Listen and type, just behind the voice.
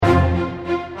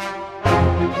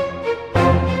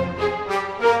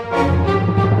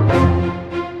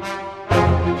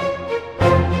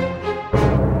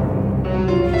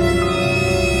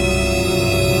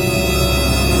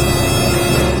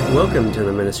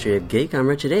Ministry of Geek. I'm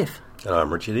Richard F. And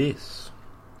I'm Richard S.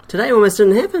 Today almost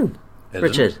didn't happen,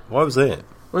 Richard. Why was that?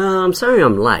 Well, I'm sorry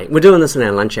I'm late. We're doing this in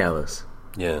our lunch hours.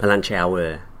 Yeah. A lunch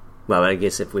hour. Well, I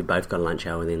guess if we both got a lunch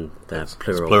hour, then the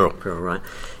plural. Plural. Plural, right.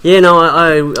 Yeah, no,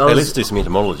 I was... Hey, let's do some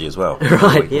etymology as well.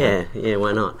 Right, yeah,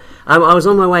 why not? I was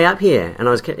on my way up here, and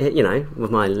I was,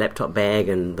 with my laptop bag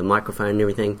and the microphone and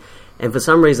everything, and for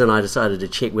some reason I decided to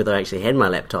check whether I actually had my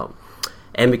laptop.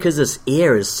 And because this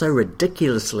air is so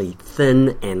ridiculously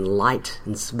thin and light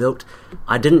and svelte,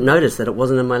 I didn't notice that it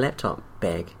wasn't in my laptop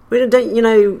bag. In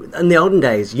the olden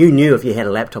days, you knew if you had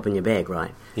a laptop in your bag,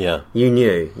 right? Yeah. You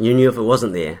knew if it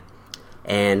wasn't there.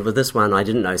 And with this one, I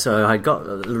didn't know. So I got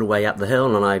a little way up the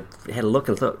hill and I had a look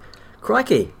and thought,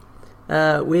 crikey,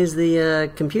 where's the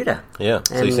computer? Yeah,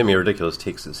 so you sent me a ridiculous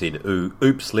text that said,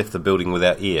 oops, left the building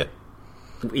without air.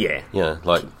 Yeah. Yeah,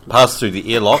 like passed through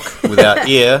the airlock without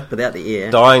air. Without the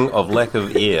air. Dying of lack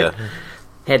of air.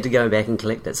 Had to go back and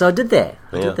collect it. So I did that.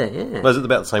 Well, is it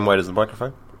about the same weight as the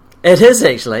microphone? It is,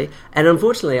 actually. And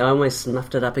unfortunately, I almost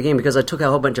snuffed it up again because I took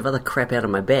a whole bunch of other crap out of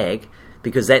my bag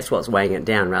because that's what's weighing it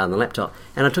down rather than the laptop.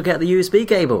 And I took out the USB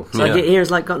cable. So I get here,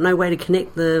 it's got no way to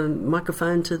connect the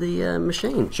microphone to the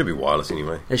machine. Should be wireless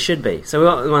anyway. It should be. So we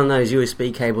got one of those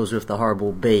USB cables with the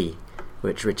horrible B,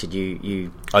 which, Richard,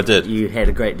 I did. You had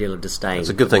a great deal of disdain. It's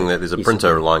a good thing that there's a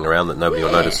printer lying around that nobody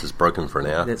will notice is broken for an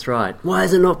hour. That's right. Why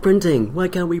is it not printing? Why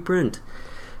can't we print?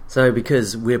 So,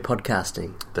 because we're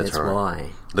podcasting. That's right.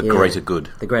 Why. The greater good.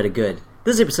 The greater good.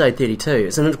 This is episode 32.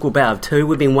 It's an integral bout of two.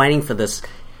 We've been waiting for this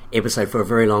episode for a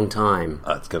very long time.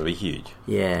 Oh, it's going to be huge.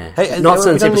 Yeah. Hey, not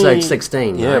since episode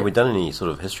 16. Yeah, right? we done any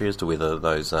sort of history as to whether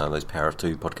those Power of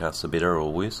Two podcasts are better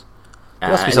or worse? In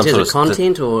terms of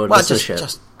content or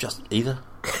listenership? Just either.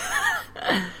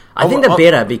 I think they're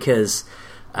better because...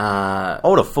 I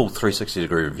want a full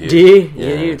 360-degree review. Do you?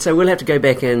 Yeah. So we'll have to go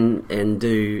back and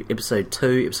do episode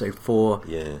 2, episode 4,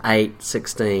 8,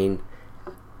 16,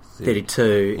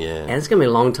 32. Yeah. And it's going to be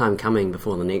a long time coming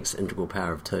before the next integral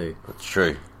power of 2. That's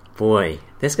true. Boy,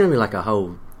 that's going to be like a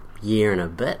whole year and a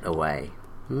bit away.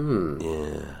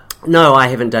 Yeah. No, I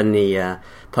haven't done any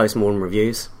post-mortem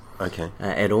reviews. Okay.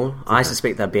 At all. Okay. I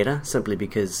suspect they're better simply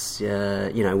because,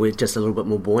 we're just a little bit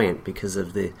more buoyant because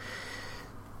of the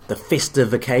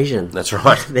festive occasion. That's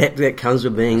right. that comes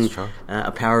with being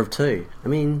a power of 2. I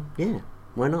mean, yeah,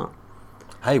 why not?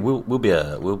 Hey, we'll be.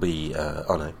 Oh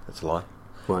no, that's a lie.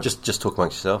 What? Just talk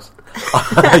amongst yourselves.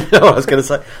 I was going to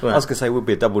say. What? I was going to say we'll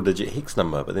be a double-digit hex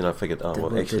number, but then I figured,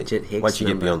 actually, once you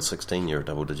get beyond 16, you're a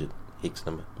double-digit hex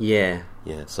number. Yeah.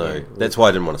 Yeah. So that's why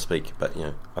I didn't want to speak, but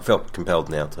I felt compelled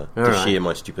now to share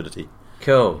my stupidity.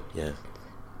 Cool. Yeah.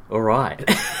 All right.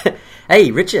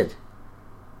 Hey, Richard.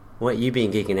 What you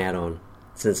been geeking out on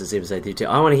since this episode 32?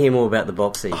 I want to hear more about the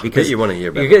Boxee. Because you want to hear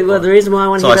about it. Well, the reason why I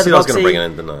want to hear about the Boxee... So I said I was going to bring it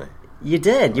in, didn't I? You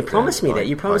did. You promised me that.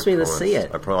 You promised me to see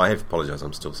it. I have apologised.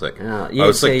 I'm still sick. Oh, I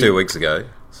was sick 2 weeks ago,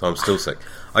 so I'm still sick.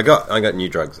 I got new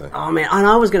drugs, though. Oh, man. And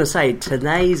I was going to say,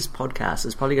 today's podcast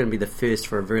is probably going to be the first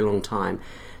for a very long time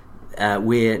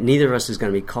where neither of us is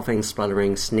going to be coughing,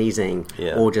 spluttering, sneezing,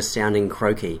 or just sounding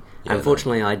croaky. Yeah,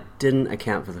 unfortunately, I didn't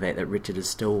account for the fact that Richard is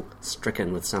still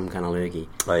stricken with some kind of allergy.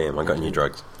 I am. I got new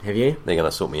drugs. Have you? They're going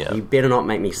to sort me out. You better not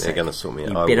make me sick. They're going to sort me out.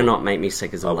 You better not make me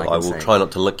sick is all I can say. I will try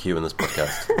not to lick you in this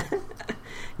podcast.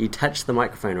 You touched the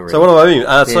microphone already. So what have I been?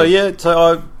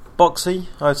 Boxee.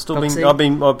 I've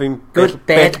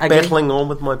been battling on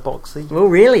with my Boxee. Oh,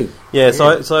 really? Yeah.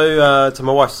 So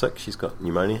my wife's sick. She's got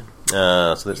pneumonia.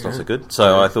 So that's not so good.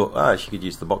 So I thought, she could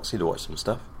use the Boxee to watch some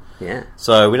stuff. Yeah.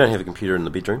 So we don't have a computer in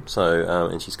the bedroom. So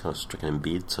and she's kind of stricken in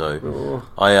bed. So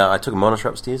I took a monitor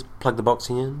upstairs, plugged the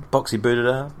Boxee in, Boxee booted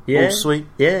up, all sweet.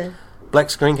 Yeah.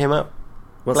 Black screen came up.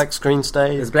 Black screen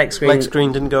stayed. Black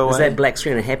screen didn't go away. Is that black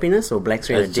screen of happiness or black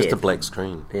screen of death? It's just a black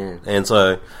screen. Yeah. And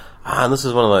so, and this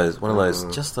is one of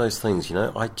those, just those things,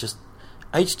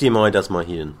 HDMI does my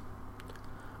head in.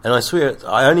 And I swear,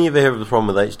 I only ever have a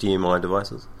problem with HDMI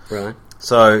devices. Right.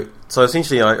 So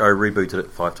essentially, I rebooted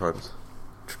it 5 times.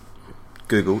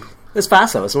 Googled. It's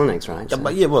fast though. It's Linux, right? So.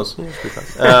 Yeah, it was. Yeah, it was pretty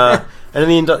fast. And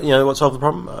in the end, what solved the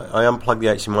problem? I unplug the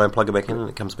HDMI and plug it back in, and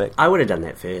it comes back. I would have done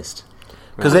that first.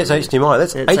 Because that's HDMI.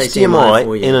 That's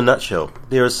HDMI in a nutshell.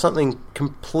 There is something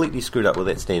completely screwed up with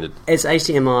that standard. It's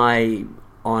HDMI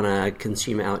on a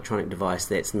consumer electronic device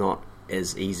that's not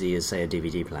as easy as, say, a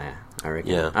DVD player, I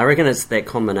reckon. Yeah. I reckon it's that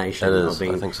combination of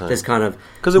being I think so. this kind of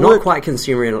not quite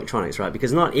consumer electronics, right?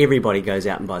 Because not everybody goes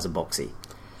out and buys a Boxee.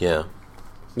 Yeah.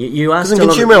 You are still in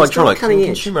consumer electronics,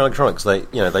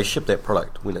 they ship that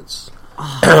product when it's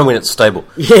when it's stable.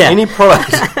 Yeah.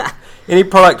 Any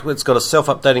product that's got a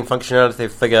self-updating functionality, they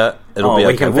figure it'll be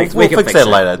okay. We'll fix that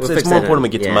later. It's more important we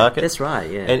get to market. That's right.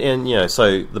 Yeah. And you know,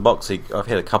 so the Boxee, I've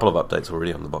had a couple of updates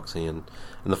already on the Boxee, and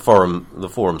the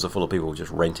forums are full of people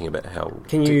just ranting about how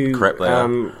crap they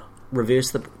are.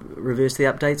 Reverse the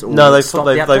updates, or no,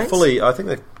 they've fully. I think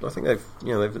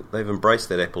they've embraced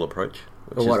that Apple approach.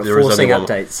 Forcing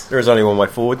updates. There is only one way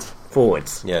forwards.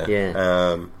 Yeah.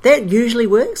 That usually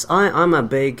works. I'm a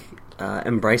big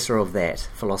embracer of that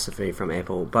philosophy from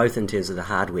Apple, both in terms of the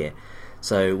hardware.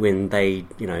 So when they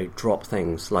drop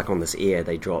things like on this Air,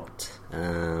 they dropped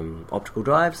optical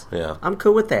drives. Yeah, I'm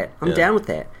cool with that. I'm down with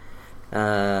that.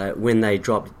 When they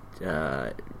dropped.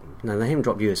 No, they haven't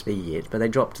dropped USB yet, but they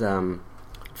dropped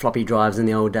floppy drives in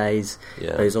the old days,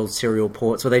 those old serial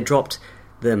ports. So they dropped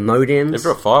the modems. They've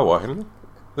dropped Firewire, haven't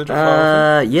they?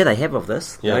 Yeah, they have of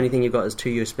this. Yeah. The only thing you've got is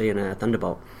 2 USB and a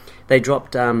Thunderbolt. They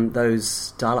dropped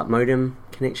those dial-up modem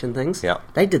connection things. Yeah.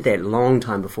 They did that a long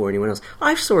time before anyone else.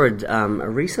 I saw a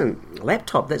recent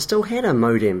laptop that still had a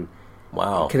modem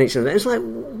connection. It's like,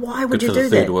 why would you do that?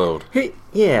 Third world.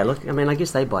 Yeah, look, I mean, I guess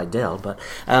they buy Dell, but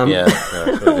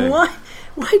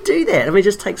why do that? I mean, it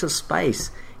just takes up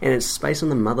space, and it's space on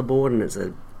the motherboard, and it's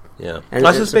a... Yeah.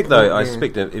 I suspect that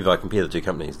if I compare the two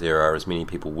companies, there are as many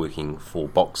people working for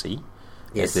Boxee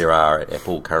as there are at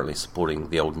Apple currently supporting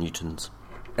the old Newtons.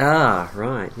 Ah,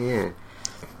 right, yeah.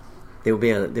 There'll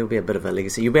be a bit of a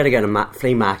legacy. You better go to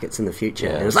flea markets in the future,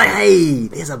 and it's like, hey,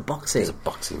 there's a Boxee. There's a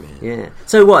Boxee, man. Yeah.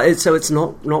 So what? So it's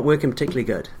not working particularly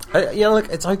good. Look,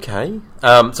 it's okay.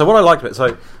 So what I liked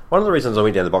about one of the reasons I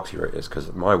went down the Boxee route is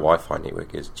because my Wi-Fi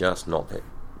network is just not that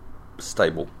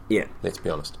stable. Yeah. Let's be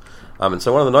honest. And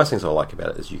so one of the nice things I like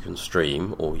about it is you can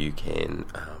stream or you can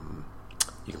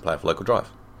play off a local drive.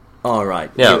 Oh,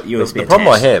 right. Now, USB the problem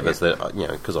I have is that,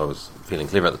 because I was feeling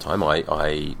clever at the time,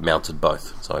 I mounted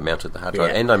both. So I mounted the hard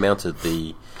drive and I mounted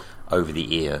the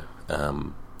over-the-air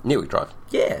network drive.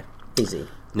 Yeah, easy.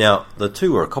 Now, the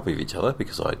two were a copy of each other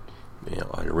because I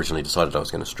originally decided I was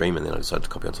going to stream and then I decided to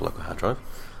copy onto a local hard drive.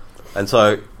 And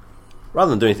so, rather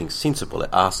than do anything sensible,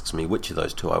 it asks me which of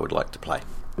those two I would like to play.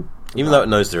 Even though it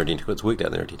knows they're identical, it's worked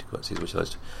out they're identical, it says which of those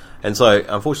two. And so,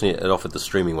 unfortunately, it offered the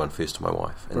streaming one first to my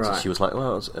wife. And so she was like,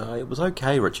 well, it was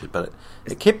okay, Richard, but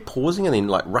it kept pausing and then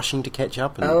like rushing to catch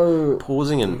up and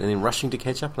pausing and then rushing to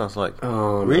catch up. And I was like,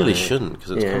 really shouldn't,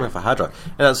 because it's coming off a hard drive.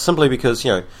 And it's simply because,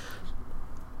 it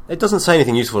doesn't say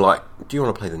anything useful like, do you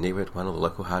want to play the network one or the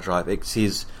local hard drive? It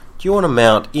says, do you want to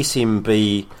mount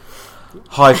SMB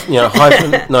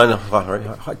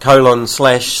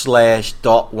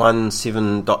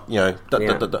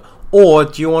 ://.17. Or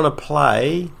do you want to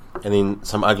play and then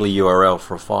some ugly URL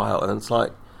for a file? And it's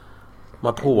like,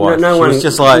 my poor wife.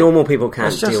 Normal people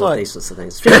can't deal with these sorts of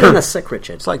things. Especially when they're sick,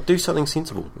 Richard. It's like, do something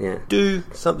sensible. Yeah. Do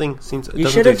something sensible. You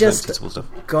should have just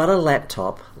got a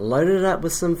laptop, loaded it up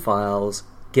with some files,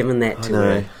 given that to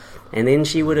her, and then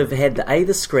she would have had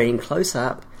the screen close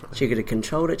up. She could have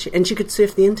controlled it, and she could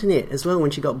surf the internet as well when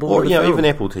she got bored. Or even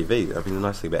Apple TV. I mean, the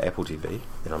nice thing about Apple TV,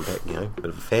 and I'm back, a bit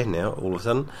of a fan now. All of a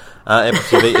sudden, Apple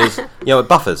TV is, it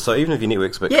buffers. So even if your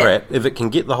network's a bit crap, if it can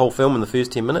get the whole film in the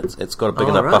first 10 minutes, it's got a big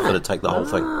enough buffer to take the whole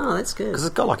thing. Oh, that's good. Because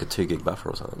it's got like a 2 gig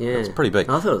buffer or something. Yeah, it's pretty big.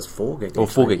 I thought it was 4 gig. Or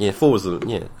 4 gig. Yeah, 4 was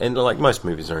and like most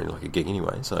movies are only like a gig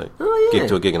anyway. So gig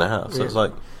to a gig and a half. So it's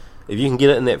like, if you can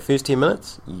get it in that first 10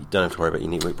 minutes, you don't have to worry about your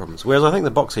network problems. Whereas I think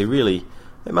the Boxee really.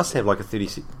 It must have like a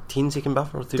 10-second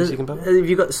buffer or 30-second buffer. Have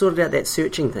you got sorted out that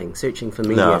searching for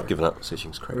media? No, I've given up.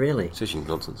 Searching's crap. Really? Searching's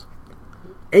nonsense.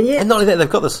 And not only that, they've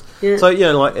got this. Yeah. So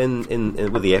like in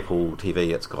with the Apple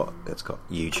TV, it's got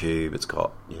YouTube, it's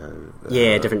got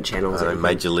different channels.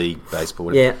 Major League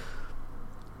Baseball. Yeah.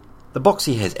 The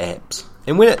Boxee has apps,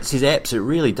 and when it says apps, it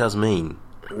really does mean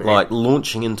like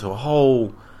launching into a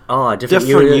whole different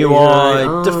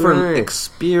UI, different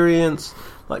experience.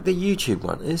 Like the YouTube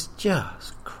one is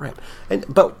just crap.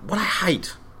 But what I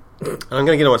hate, and I'm going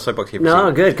to get on my soapbox here. No,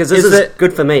 good, because this is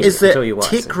good for me. Is that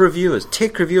tech reviewers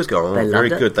go, very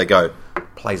good. They go,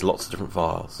 plays lots of different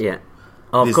files. Yeah.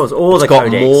 Oh, of course, all the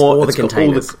codecs, all the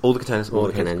containers. All the containers.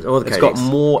 It's got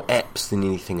more apps than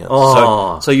anything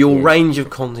else. So your range of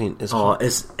content is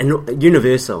is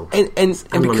universal. And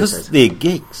because they're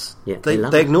geeks,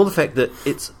 they ignore the fact that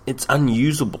it's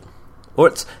unusable. Or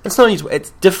it's not unusable, it's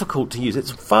difficult to use.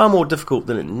 It's far more difficult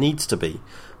than it needs to be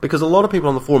because a lot of people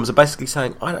on the forums are basically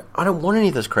saying, I don't want any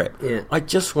of this crap. Yeah. I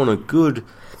just want a good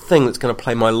thing that's going to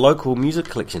play my local music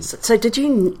collection. So did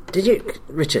you,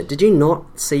 Richard? Did you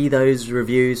not see those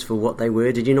reviews for what they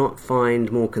were? Did you not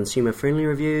find more consumer-friendly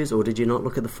reviews, or did you not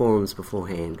look at the forums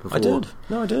beforehand? I did.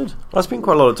 No, I did. I spent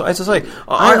quite a lot of time. As I say,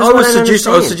 I was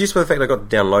seduced by the fact I got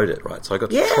to download it, right? So I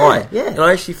got to try it, yeah. and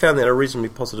I actually found that a reasonably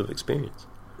positive experience.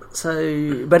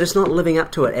 So, but it's not living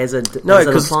up to it as a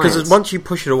because once you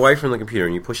push it away from the computer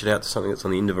and you push it out to something that's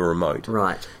on the end of a remote,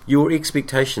 right? Your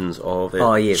expectations of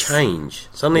it change.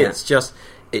 Suddenly,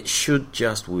 it should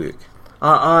just work.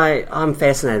 I'm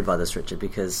fascinated by this, Richard,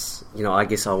 because I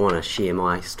guess I want to share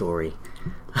my story.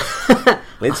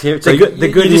 Let's hear it. So you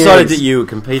decided that you would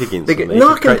compete against them.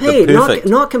 Not compete,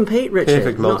 Richard.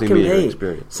 Perfect multimedia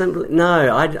experience. Simply,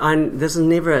 no, this is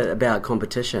never about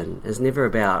competition. It's never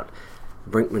about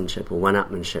brinkmanship or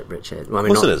one-upmanship, Richard. Well, of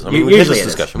course it is. We had this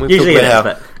discussion. Usually it is.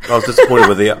 I was disappointed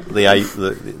with the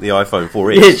iPhone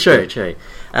 4S. Yeah,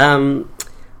 true.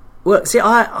 Well, see,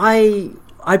 I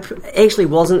actually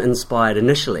wasn't inspired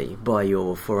initially by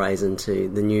your forays into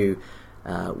the new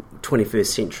 21st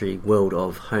century world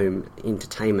of home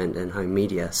entertainment and home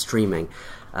media streaming,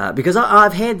 because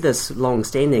I've had this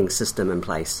long-standing system in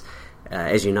place,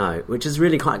 as you know, which is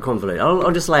really quite convoluted.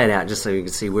 I'll just lay it out just so you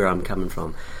can see where I'm coming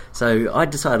from. So I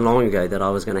decided long ago that I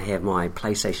was going to have my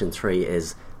PlayStation 3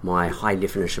 as my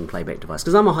high-definition playback device,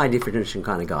 because I'm a high-definition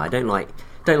kind of guy. I don't like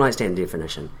standard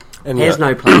definition. It has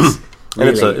no place.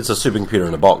 And really. it's a supercomputer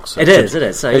in a box. It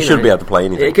is. So it should be able to play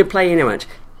anything. It could play any much.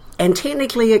 And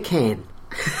technically it can.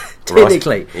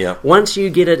 Technically. Right. Yeah. Once you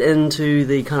get it into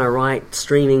the kind of right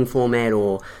streaming format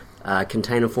or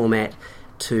container format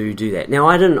to do that. Now,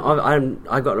 I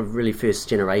got a really first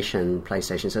generation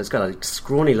PlayStation, so it's got a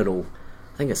scrawny little,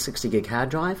 I think a 60 gig hard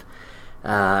drive,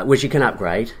 which you can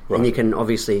upgrade, and you can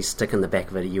obviously stick in the back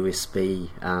of it a USB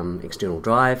external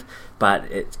drive, but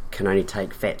it can only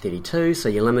take FAT32, so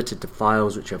you're limited to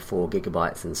files which are 4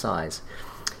 gigabytes in size.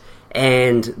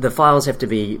 And the files have to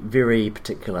be very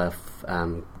particular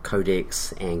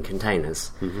codecs and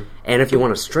containers. Mm-hmm. And if you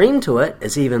want to stream to it,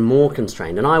 it's even more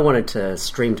constrained. And I wanted to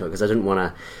stream to it because I didn't want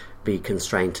to be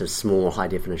constrained to small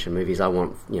high-definition movies. I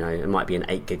want, it might be an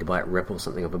 8 gigabyte rip or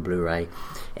something of a Blu-ray,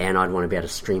 and I'd want to be able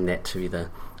to stream that to the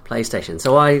PlayStation.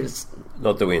 So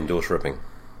Not that we endorse ripping.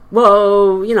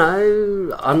 Well,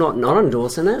 I'm not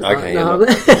endorsing it. Okay,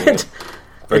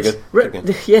 Very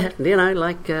good. Yeah,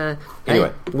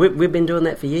 anyway, we've been doing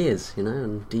that for years,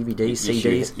 and DVDs,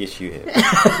 CDs. Yes, you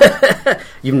have.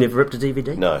 You've never ripped a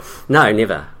DVD? No,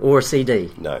 never. Or a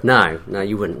CD? No,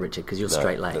 you wouldn't, Richard, because you're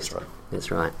straight-laced.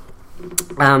 That's right.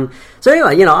 So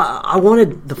anyway, I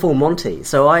wanted the full Monty,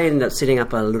 so I ended up setting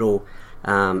up a little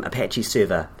Apache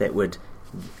server that would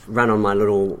run on my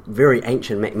little, very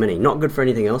ancient Mac Mini. Not good for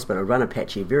anything else, but it would run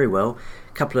Apache very well.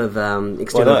 A couple of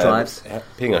external drives.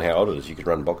 Depending on how old it is, you could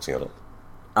run Boxee on it.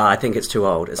 I think it's too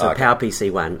old. It's a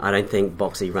PowerPC one. I don't think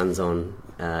Boxee runs on...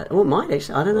 it might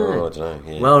actually. I don't know. Oh, I don't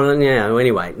know. Yeah. Well,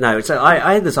 anyway. No, so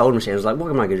I had this old machine. I was like, what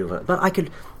am I going to do with it? But I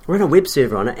could run a web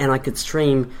server on it, and I could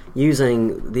stream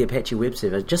using the Apache web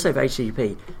server, just over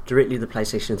HTTP, directly to the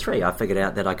PlayStation 3. I figured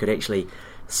out that I could actually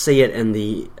see it in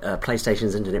the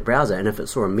PlayStation's internet browser, and if it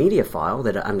saw a media file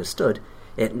that it understood,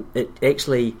 it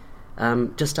actually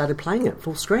just started playing it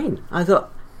full screen. I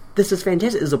thought, this is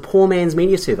fantastic. This is a poor man's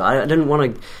media server. I didn't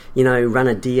want to, run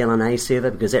a DLNA server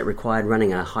because that required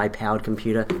running a high-powered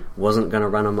computer. Wasn't going to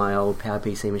run on my old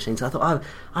PowerPC machine. So I thought,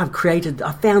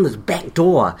 I found this back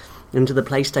door into the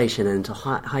PlayStation and into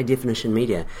high-definition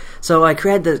media. So I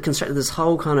constructed this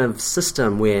whole kind of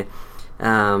system where,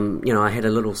 I had a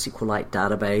little SQLite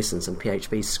database and some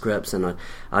PHP scripts, and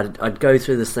I'd go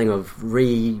through this thing of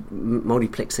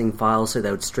multiplexing files so they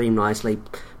would stream nicely,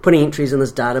 putting entries in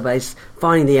this database,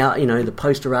 finding the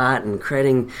poster art, and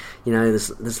creating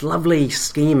this lovely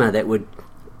schema that would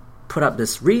put up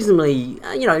this reasonably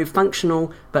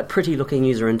functional but pretty looking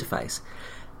user interface.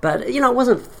 But it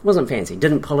wasn't fancy.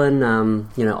 Didn't pull in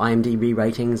IMDb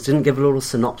ratings. Didn't give a little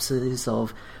synopsis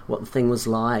of what the thing was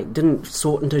like. Didn't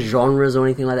sort into genres or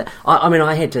anything like that.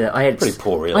 I had pretty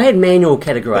poor, really. I had manual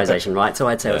categorization, right? So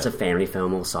I'd say it's a family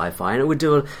film or sci-fi, and it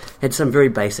would had some very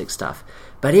basic stuff.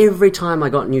 But every time I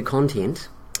got new content,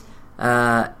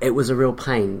 it was a real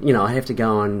pain. I'd have to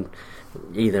go and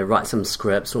either write some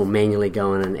scripts or manually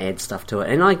go in and add stuff to it.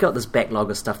 And I got this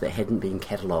backlog of stuff that hadn't been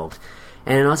catalogued.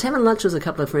 And I was having lunch with a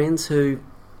couple of friends who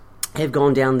have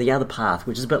gone down the other path,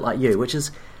 which is a bit like you, which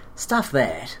is stuff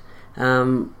that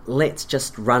let's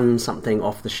just run something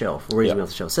off the shelf, or reasonably off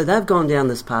the shelf. So they've gone down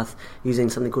this path using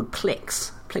something called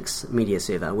Plex Media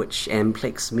Server, and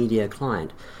Plex Media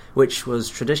Client, which was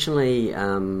traditionally,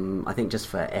 I think, just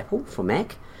for Apple, for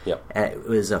Mac. Yep. It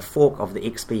was a fork of the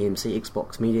XBMC,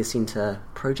 Xbox Media Center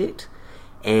project,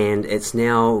 and it's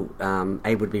now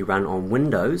able to be run on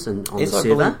Windows and on the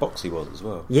server. I believe Boxee was as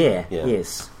well. Yeah,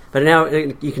 yes. But now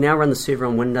you can now run the server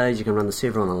on Windows, you can run the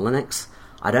server on a Linux.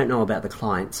 I don't know about the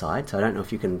client side, so I don't know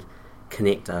if you can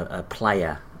connect a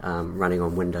player running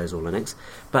on Windows or Linux,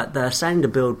 but they're starting to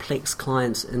build Plex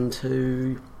clients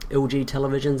into LG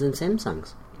televisions and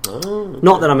Samsungs. Oh,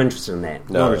 not that I'm interested in that.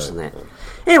 Not interested in that. No.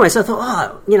 Anyway, so I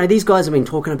thought, these guys have been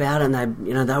talking about it, and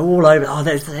they're all over. Oh,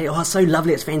 they say, it's so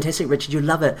lovely, it's fantastic, Richard, you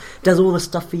love it. Does all the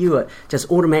stuff for you. It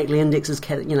just automatically indexes,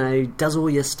 does all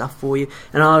your stuff for you.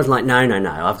 And I was like, no,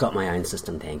 I've got my own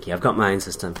system, thank you. I've got my own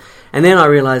system. And then I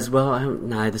realised,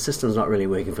 no, the system's not really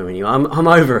working for me anymore. I'm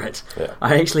over it. Yeah.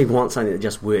 I actually want something that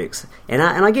just works. And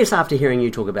I guess after hearing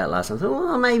you talk about it last time, I thought,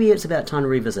 well, maybe it's about time to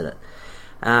revisit it.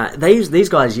 These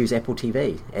guys use Apple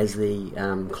TV as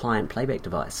the client playback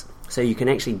device, so you can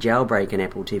actually jailbreak an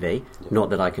Apple TV. Yeah. Not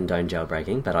that I condone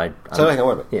jailbreaking, but hang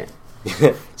on. Yeah.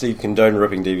 So you condone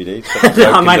ripping DVDs?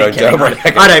 I'm only kidding.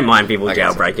 I don't mind people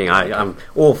jailbreaking. I'm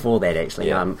all for that, actually.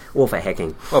 Yeah. I'm all for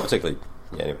hacking. Well, particularly.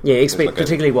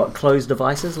 Particularly closed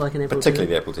devices like an Apple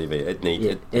particularly TV. Particularly the Apple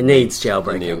TV. It needs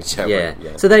jailbreaking.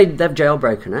 Yeah. So they've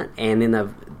jailbroken it, and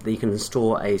then you can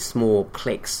install a small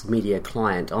Plex Media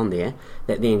client on there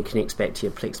that then connects back to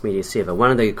your Plex Media server. One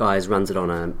of the guys runs it on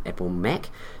an Apple Mac,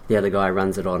 the other guy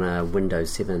runs it on a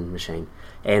Windows 7 machine,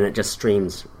 and it just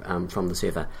streams from the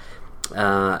server.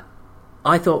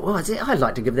 I thought, I'd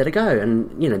like to give that a go,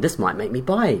 and this might make me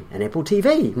buy an Apple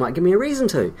TV, might give me a reason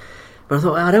to. But I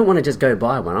thought, I don't want to just go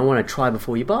buy one, I want to try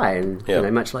before you buy,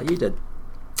 and much like you did.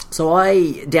 So I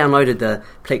downloaded the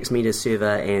Plex Media Server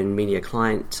and Media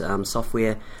Client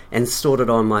software and stored it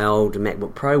on my old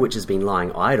MacBook Pro, which has been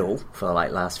lying idle for the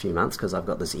last few months because I've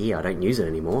got this ear, I don't use it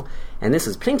anymore. And this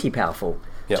is plenty powerful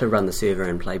to run the server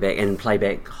and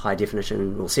playback high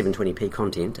definition or 720p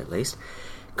content at least.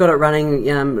 Got it running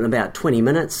in about 20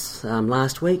 minutes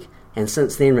last week, and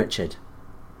since then, Richard,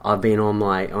 I've been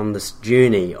on this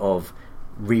journey of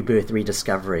rebirth,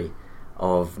 rediscovery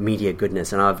of media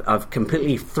goodness, and I've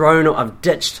completely I've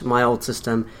ditched my old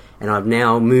system, and I've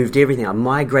now moved everything, I've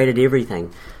migrated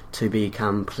everything to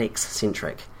become Plex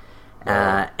centric.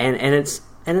 Wow. And it's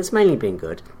mainly been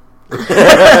good. So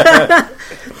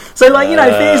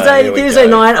Thursday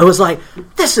night I was like,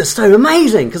 this is so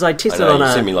amazing, because I tested on you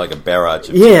sent me like a barrage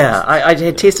of I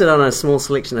had tested on a small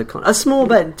selection of a small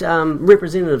but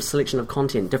representative selection of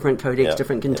content, different codecs,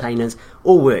 different containers,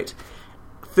 all worked.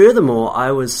 Furthermore,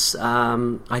 I was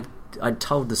I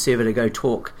told the server to go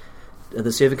talk,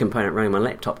 the server component running my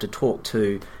laptop, to talk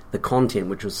to the content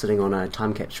which was sitting on a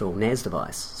time capsule NAS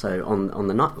device, so on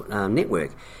the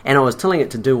network, and I was telling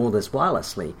it to do all this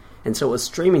wirelessly, and so it was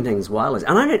streaming things wireless.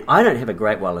 And I don't have a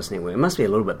great wireless network. It must be a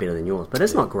little bit better than yours, but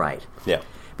it's not great. Yeah.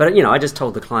 But I just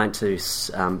told the client to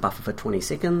buffer for 20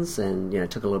 seconds, and it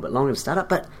took a little bit longer to start up,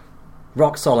 but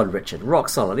rock solid, Richard, rock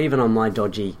solid, even on my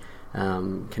dodgy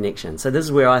connection. So this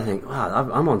is where I think, wow,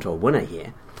 I'm onto a winner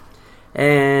here.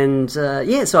 And so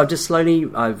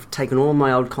I've taken all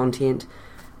my old content,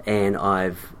 and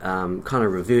I've kind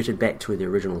of reverted back to the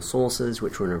original sources,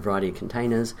 which were in a variety of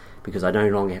containers, because I no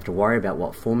longer have to worry about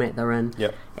what format they're in.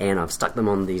 Yep. And I've stuck them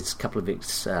on these couple of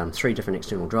 3 different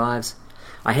external drives.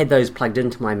 I had those plugged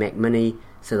into my Mac Mini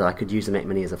so that I could use the Mac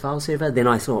Mini as a file server. Then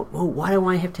I thought, well, why do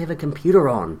I have to have a computer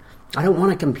on? I don't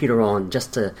want a computer on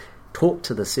just to talk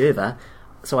to the server.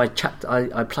 So I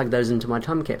plugged those into my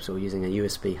time capsule using a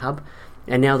USB hub,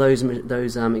 and now those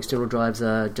external drives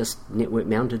are just network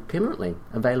mounted permanently,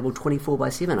 available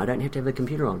 24/7. I don't have to have a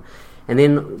computer on. And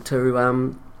then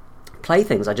to play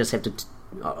things, I just have to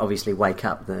obviously wake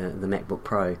up the MacBook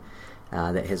Pro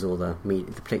that has all the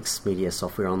Plex Media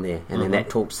software on there, and then that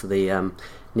talks to the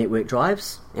network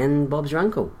drives, and Bob's your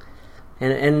uncle.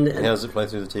 And how does it play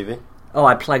through the TV? Oh,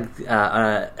 I plugged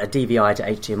a DVI to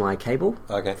HDMI cable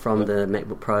from the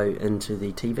MacBook Pro into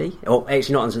the TV. Or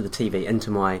actually not into the TV,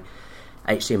 into my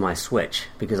HDMI switch,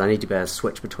 because I need to be able to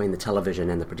switch between the television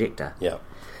and the projector. Yeah.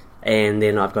 And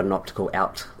then I've got an optical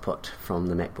output from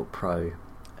the MacBook Pro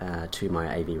to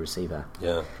my AV receiver.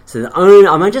 Yeah. So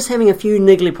I'm just having a few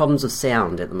niggly problems with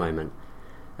sound at the moment.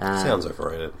 Sound's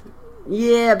overrated.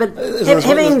 Yeah, but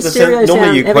having stereo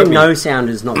sound, having no sound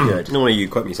is not good. Normally you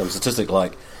quote me some statistic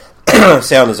like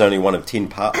sound is only one of 10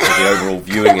 parts of the overall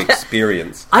viewing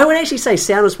experience. I would actually say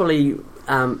sound is probably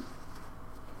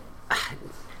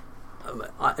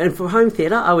And for home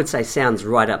theatre, I would say sound's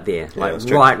right up there, like that's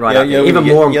true. right up there. Even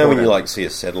more important. When you like see a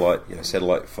satellite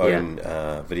phone,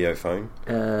 video phone,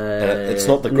 and it's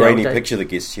not the grainy picture that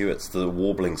gets you; it's the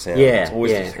warbling sound. Yeah, it's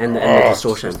always and the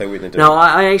distortion. No,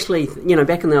 I actually,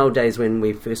 back in the old days when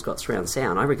we first got surround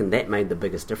sound, I reckon that made the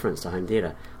biggest difference to home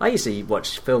theatre. I used to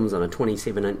watch films on a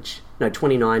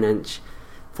 29-inch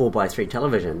 4x3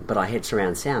 television, but I had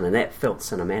surround sound, and that felt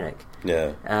cinematic.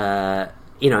 Yeah.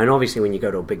 And obviously when you go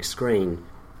to a big screen,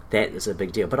 that is a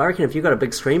big deal. But I reckon if you've got a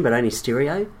big screen but only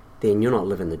stereo, then you're not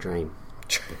living the dream.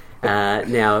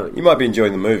 Now you might be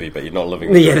enjoying the movie, but you're not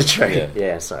living the dream. Yeah, that's true.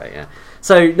 Yeah.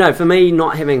 So, no, for me,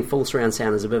 not having full surround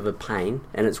sound is a bit of a pain,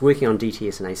 and it's working on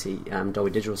DTS and AC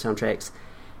Dolby Digital soundtracks.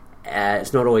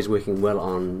 It's not always working well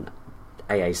on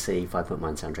AAC 5.1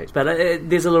 soundtracks, but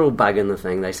there's a little bug in the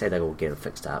thing. They say they will get it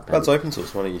fixed up. That's open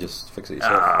source. Why don't you just fix it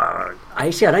yourself?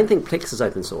 Actually, I don't think Plex is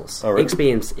open source. Oh, really?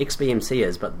 XBMC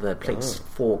is, but the Plex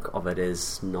fork of it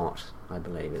is not. I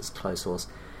believe it's closed source.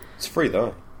 It's free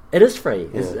though. It is free.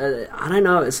 Yeah. I don't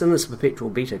know. It's in this perpetual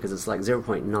beta because it's like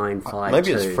 0.95.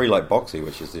 Maybe it's free like Boxee,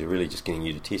 which is they're really just getting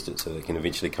you to test it so they can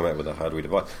eventually come out with a hardware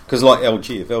device. Because like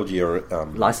LG, if LG are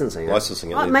licensing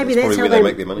it, maybe that's how they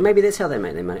make their money. Maybe that's how they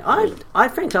make their money. I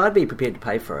frankly, I'd be prepared to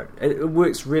pay for it. It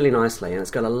works really nicely, and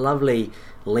it's got a lovely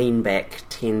lean back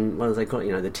 10. What do they call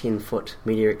it? The 10-foot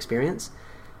media experience.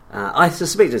 I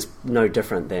suspect it's no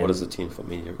different than. What is a 10-foot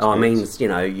media experience? Oh, it means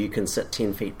you can sit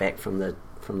 10 feet back from the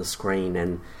screen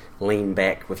and lean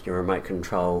back with your remote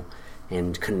control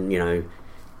and can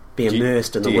be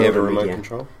immersed in the world. Do you have a of remote media.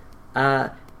 control?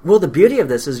 Well, the beauty of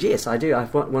this is yes, I do.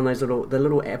 I've got one of those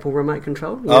little Apple remote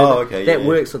control. Okay, that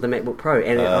works with the MacBook Pro,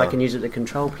 and I can use it to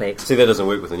control Plex. See, that doesn't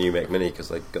work with the new Mac Mini because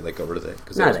they got rid of that.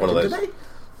 Because no, was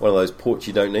one of those ports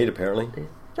you don't need apparently. Yeah.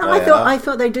 No, I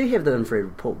thought they do have the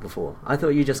infrared port before. I thought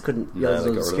you just couldn't. No, it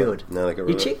was obscured. No, they got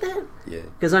rid of it. You checked that? Yeah.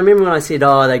 Because I remember when I said,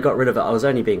 they got rid of it, I was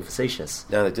only being facetious.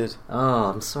 No, they did. Oh,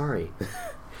 I'm sorry.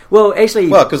 Well, actually...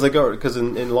 because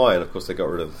in Lion, of course, they got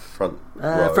rid of front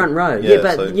row. Front row,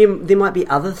 but there might be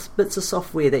other bits of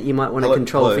software that you might want to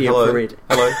control for your infrared.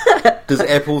 Hello. Does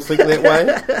Apple think that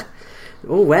way?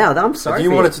 Oh wow, I'm sorry. If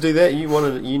you wanted to do that, you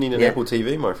need an Apple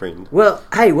TV, my friend. Well,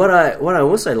 hey, what I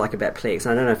also like about Plex,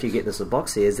 I don't know if you get this with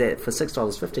Boxee, is that for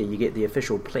 $6.50 you get the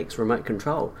official Plex remote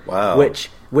control. Wow.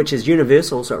 Which is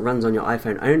universal, so it runs on your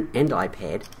iPhone and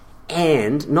iPad,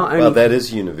 and not only. Well, that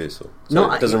is universal.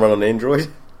 So it doesn't run on Android.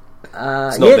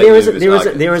 There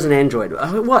is an Android.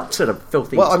 What sort of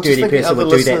filthy, dirty person would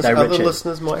do that, though, Richard? Other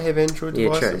listeners might have Android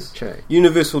devices. True.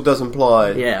 Universal does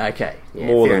imply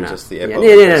more than just the Apple.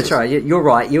 Yeah, sorry, you're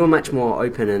right. You're much more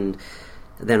open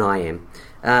than I am.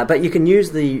 But you can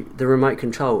use the remote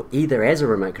control either as a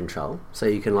remote control, so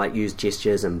you can use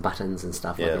gestures and buttons and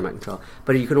stuff like the remote control,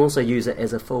 but you can also use it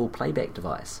as a full playback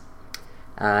device.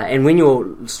 And when you're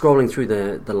scrolling through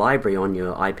the library on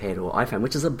your iPad or iPhone,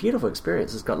 which is a beautiful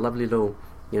experience, it's got a lovely little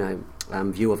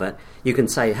view of it. You can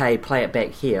say, "Hey, play it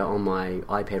back here on my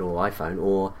iPad or iPhone,"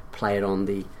 or play it on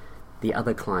the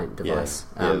other client device.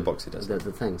 The Boxee does the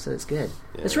thing. So it's good.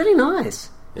 Yeah. It's really nice.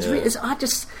 Yeah.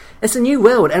 It's a new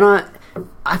world, and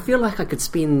I feel like I could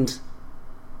spend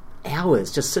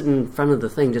hours just sitting in front of the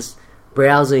thing, just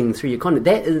browsing through your content.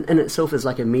 That in itself is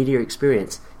like a media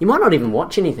experience. You might not even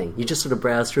watch anything. You just sort of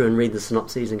browse through and read the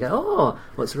synopses and go, "Oh,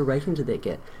 what sort of rating did that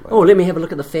get? Wow. Oh, let me have a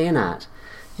look at the fan art."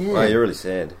 Yeah. Wow, you're really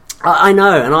sad. I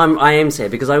know, and I am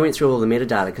sad because I went through all the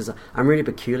metadata because I'm really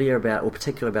particular about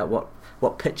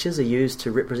what pictures are used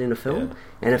to represent a film,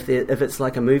 and if it's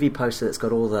like a movie poster that's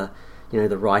got all the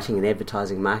the writing and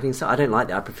advertising, marketing. So I don't like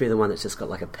that. I prefer the one that's just got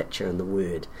like a picture and the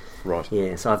word. Right.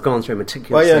 Yeah. So I've gone through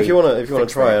meticulously. Well, yeah. If you want to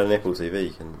try out an Apple TV,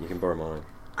 you can borrow mine.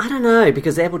 I don't know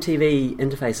because the Apple TV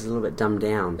interface is a little bit dumbed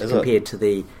down compared to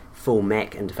the full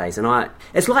Mac interface, and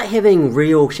it's like having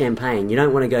real champagne. You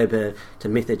don't want to go to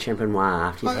Method Champenois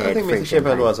after you've had I think Method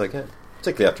Champenois is okay,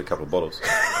 particularly after a couple of bottles.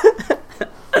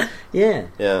 Yeah.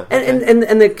 Yeah.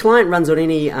 And the client runs on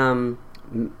any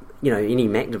any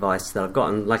Mac device that I've got,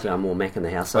 and luckily I'm more Mac in the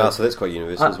house. So that's quite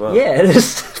universal as well. Yeah, it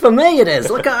is. For me it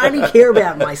is. Look, I only care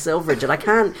about myself, Richard. I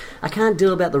can't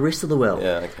deal about the rest of the world.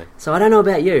 Yeah, okay. So I don't know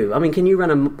about you. I mean, can you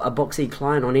run a Boxee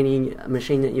client on any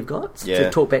machine that you've got to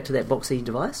talk back to that Boxee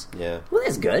device? Yeah. Well,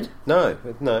 that's good. No.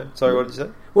 Sorry, what did you say?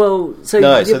 Well,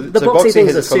 the Boxee thing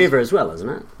is a server as well, isn't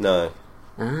it? No.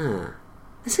 Ah.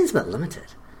 That seems a bit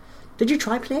limited. Did you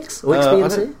try Plex or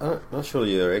XBMC? I'm not sure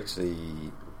you're actually...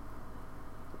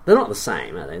 They're not the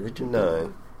same, are they?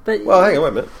 No. But well, hang on, wait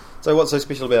a minute. So what's so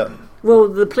special about... Well,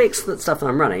 the Plex stuff that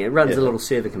I'm running, it runs a little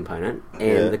server component,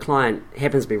 and the client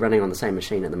happens to be running on the same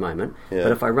machine at the moment. Yeah.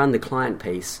 But if I run the client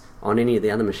piece on any of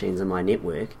the other machines in my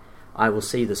network, I will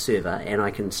see the server and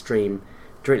I can stream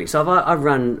directly. So I've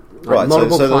run Right,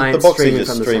 multiple so clients the Boxee streaming just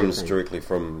from the same streams thing. directly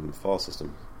from the file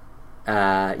system.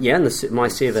 Yeah, and my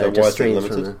server So why just is that streams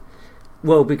from limited? the...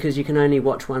 Well, because you can only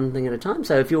watch one thing at a time.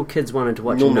 So if your kids wanted to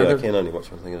watch Normally another... I can only watch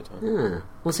one thing at a time. Ah.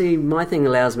 Well, see, my thing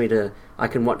allows me to... I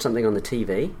can watch something on the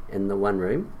TV in the one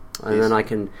room, and Yes. then I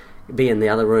can be in the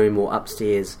other room or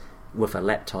upstairs with a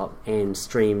laptop and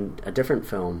stream a different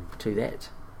film to that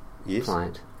Yes.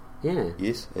 client. Yeah.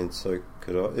 Yes, and so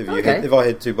could I. Okay. If I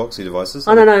had two Boxee devices...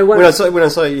 Oh, no. When I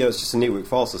say it's just a network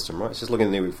file system, right? It's just looking at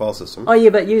the network file system. Oh,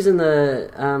 yeah, but using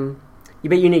the...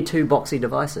 you need two Boxee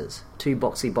devices, two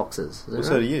Boxee boxes. Is that Well,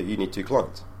 so right? do you. You need two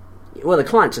clients. Well, the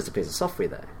client's just a piece of software,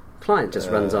 though. Client just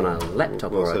runs on a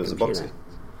laptop well, or so a does the computer. Boxee.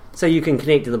 So you can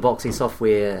connect to the Boxee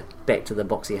software back to the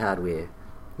Boxee hardware.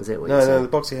 Is that what you're No, saying? the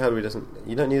Boxee hardware doesn't...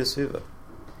 You don't need a server.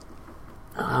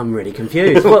 I'm really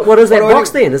confused. What is that What do I box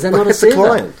do? then? Is that not a It's server? the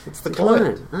client. It's the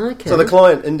client. Okay. So the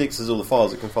client indexes all the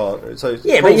files it can file. So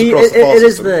Yeah, but scrolls across the file it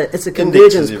is system, it's a indexes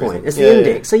convergence everything. point. It's Yeah, the yeah.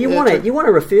 index. So you Yeah, want true.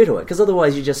 to refer to it because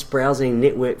otherwise you're just browsing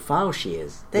network file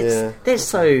shares. That's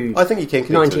so. I think you can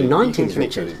connect to it. 1990s,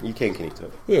 Richard. You can connect to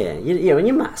it. Yeah, and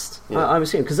you must. Yeah. I'm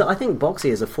assuming because I think Boxee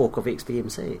is a fork of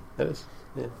XBMC. That is.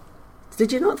 Yeah.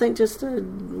 Did you not think just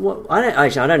what? I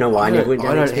don't know why I never went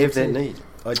down I don't have XBMC. that need.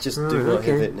 I just Oh, do not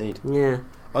okay. have that need. Yeah.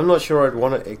 I'm not sure I'd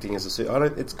want it acting as a server. I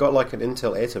don't. It's got like an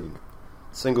Intel Atom,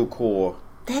 single core.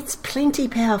 That's plenty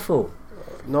powerful.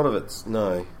 Not of its.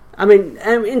 No. I mean,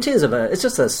 in terms of it's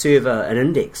just a server, an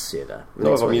index server. Not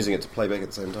That's if I'm what- using it to play back at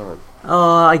the same time. Oh,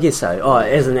 I guess so. Oh,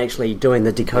 it isn't actually doing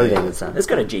the decoding Yeah. and stuff. It's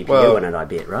got a GPU Well- in it, I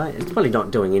bet, right? It's probably not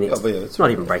doing any. Yeah, but yeah, it's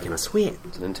not even breaking a sweat.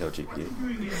 It's an Intel GPU.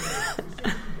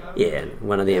 Yeah,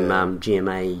 one of them Yeah.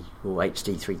 GMA or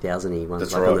HD 3000 ones,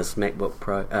 That's like on right. this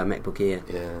MacBook Air.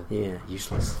 Yeah. Yeah,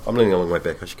 useless. I'm leaning a long way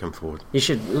back. I should come forward. You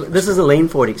should. This is a lean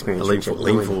forward experience. Lean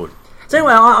Richard. forward. So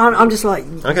anyway, I'm just like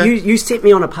Okay. you set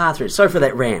me on a path, Rich. Sorry for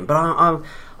that rant, but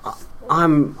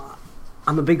I'm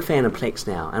a big fan of Plex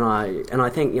now, and I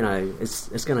think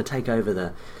it's going to take over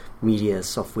the media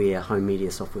software, home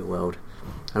media software world,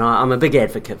 and I'm a big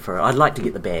advocate for it. I'd like to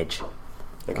get the badge.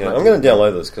 Okay, I'm going to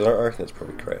download this because I reckon it's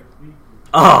probably crap.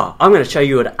 Oh, I'm going to show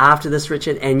you it after this,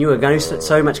 Richard, and you are going to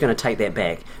so much going to take that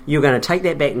back. You're going to take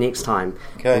that back next time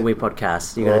when we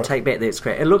podcast. You're going to take back that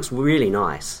scrap. It looks really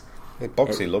nice. Hey,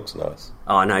 Boxee looks nice.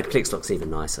 Oh no, Plex looks even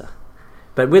nicer.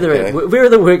 But whether it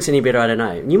works any better, I don't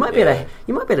know. You might be able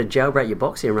to jailbreak your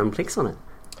Boxee and run Plex on it.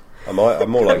 I'm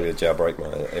more likely to jailbreak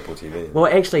my Apple TV. Well,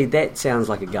 actually, that sounds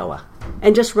like a goer.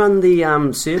 And just run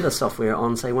the server software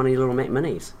on, say, one of your little Mac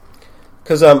Minis.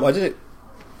 Because I did it.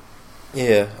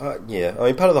 Yeah. I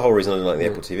mean, part of the whole reason I didn't like the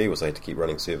Apple TV was they had to keep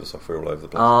running server software all over the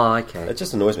place. Oh, okay. It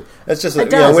just annoys me. It's just It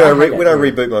that, does, when I I hate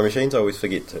it, reboot my machines, I always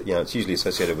forget to. It's usually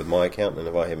associated with my account, and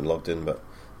if I haven't logged in, but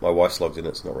my wife's logged in,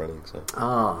 it's not running. So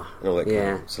Oh, and all that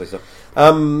yeah. kind of silly stuff. What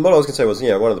I was going to say was,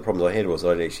 one of the problems I had was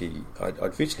I'd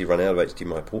virtually run out of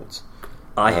HDMI ports.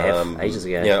 I have, ages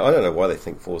ago. Yeah, I don't know why they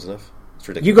think 4's enough. It's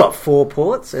ridiculous. You got 4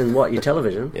 ports in your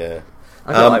television? Yeah.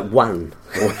 I got like 1.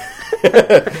 I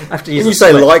have to use When you a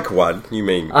say switch. like one, you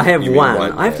mean... I have you mean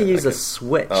one. I have to yeah, use okay. a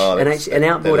switch, Oh, an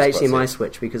outboard that is quite HDMI sad.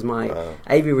 switch, because my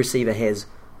AV receiver has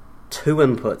 2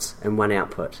 inputs and 1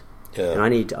 output, Yeah. and I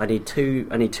need 2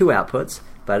 outputs,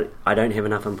 but I don't have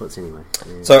enough inputs anyway.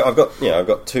 Yeah. So I've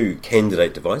got 2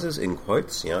 candidate devices in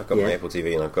quotes. I've got my Yeah. Apple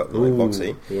TV and I've got my Ooh,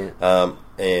 Boxee. yeah.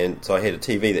 And so I had a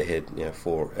TV that had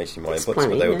 4 HDMI That's inputs, plenty,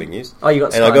 but they were yeah. being used. Oh, you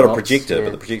got and I got a Skybox, projector, yeah.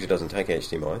 but the projector doesn't take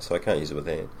HDMI, so I can't use it with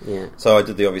that. Yeah. So I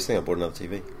did the obvious thing. I bought another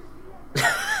TV.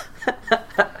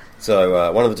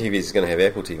 So one of the TVs is going to have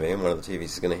Apple TV, and one of the TVs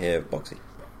is going to have Boxee.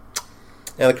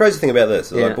 Now the crazy thing about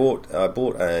this is Yeah. I bought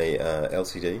a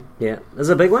LCD, Yeah. Is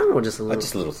it a big one or just a little?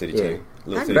 just a little 32. Yeah.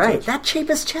 Little They're 32 great. inch. They're cheap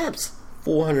as chips.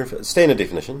 400 standard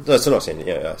definition. No, it's not standard.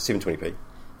 720p.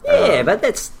 Yeah, but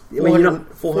that's... I mean, you're not...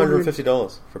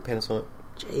 $450 for a Panasonic.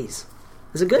 Jeez.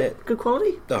 Is it good? Yeah. Good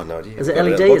quality? Oh, no idea. Is it Got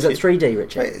LED? out of the Is it box 3D,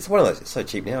 Richard? yet. It's one of those. It's so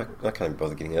cheap now. I can't even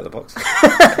bother getting it out of the box.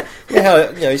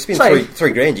 You spend So-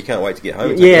 three grand. You can't wait to get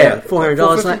home. And Yeah, take it out. $400,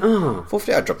 $450. like, oh.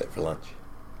 $450. I'd drop that for lunch.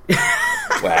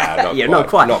 Wow, Not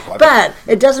quite. But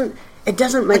it doesn't I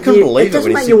make couldn't you... believe It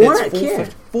doesn't when make he you said want that's it, yeah.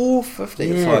 $450. It's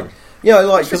Yeah.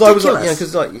 like... It's because I was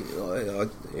like, ridiculous.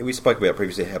 we spoke about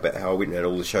previously how I went around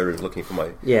all the showrooms looking for my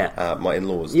my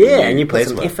in-laws. Yeah, the and new you put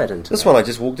some plasma. effort into this that. one. I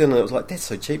just walked in and it was like, that's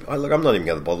so cheap. I'm not even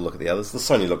going to bother to look at the others. The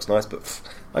Sony looks nice, but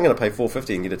I'm going to pay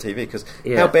 $450 and get a TV because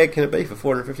how bad can it be for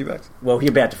 $450? Well,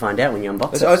 you're about to find out when you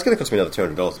unbox it. It's going to cost me another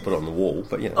 $200 to put it on the wall,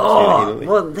 but Oh,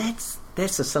 well, that's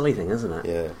a silly thing, isn't it?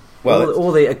 yeah. Well,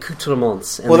 all the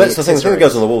accoutrements. And that's the thing. The thing that goes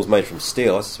accessories. on the wall is made from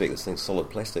steel. I suspect this thing's solid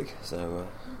plastic. So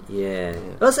Yeah.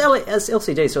 Well, it's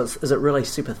LCD, so is it really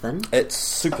super thin? It's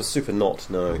super not,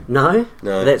 no. No?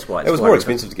 No. That's why it was more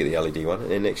expensive to get the LED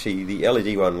one, and actually the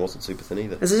LED one wasn't super thin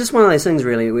either. It's just one of those things,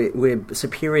 really, where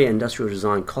superior industrial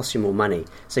design costs you more money,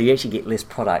 so you actually get less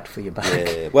product for your buck.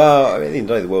 Yeah. Well, I mean, at the end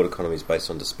of the day, the world economy is based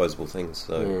on disposable things,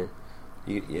 so... Yeah.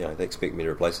 They expect me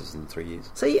to replace this in 3 years.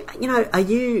 So, are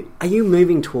you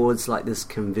moving towards, like, this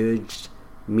converged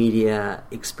media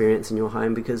experience in your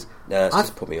home? Because it's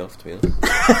just put me off, to be honest.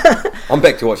 I'm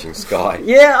back to watching Sky.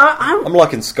 Yeah, I'm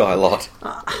liking Sky a lot.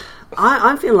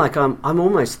 I feel like I'm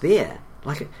almost there.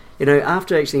 Like,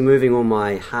 after actually moving all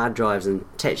my hard drives and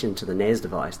attaching to the NAS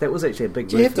device, that was actually a big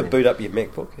move. Do you have to boot up your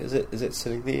MacBook? Is it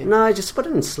sitting there? No, just put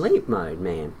it in sleep mode,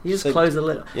 man. You just close the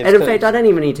lid. And in fact, I don't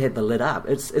even need to have the lid up.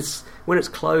 It's when it's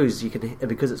closed, you can,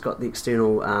 because it's got the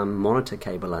external monitor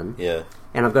cable in. Yeah.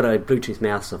 And I've got a Bluetooth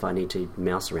mouse if I need to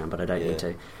mouse around, but I don't need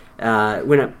to.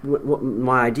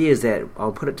 My idea is that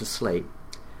I'll put it to sleep.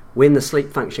 When the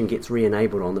sleep function gets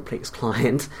re-enabled on the Plex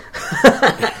client,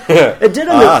 it did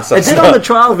on the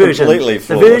trial version.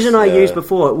 The version I used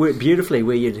before, it worked beautifully.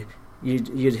 Where you'd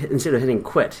instead of hitting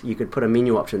quit, you could put a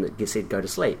menu option that said go to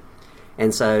sleep.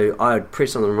 And so I would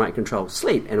press on the remote control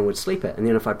sleep, and it would sleep it. And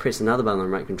then if I press another button on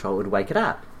the remote control, it would wake it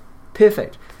up.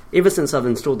 Perfect. Ever since I've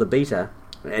installed the beta,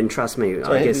 and trust me,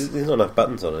 I guess there's not enough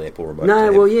buttons on an Apple remote.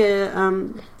 No, well, yeah.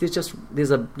 You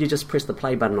just press the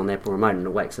play button on the Apple remote, and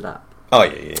it wakes it up. Oh,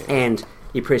 yeah. And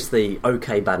you press the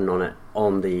OK button on it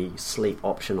on the sleep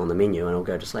option on the menu, and it'll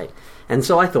go to sleep. And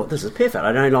so I thought, this is perfect.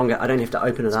 I don't have to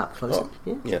open it up, close it.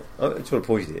 Yeah. I just want to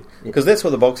pause you there. Because that's what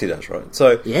the Boxee does, right?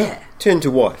 So, turn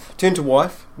to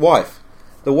wife. Wife.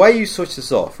 The way you switch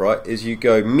this off, right, is you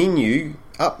go menu,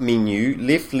 up menu,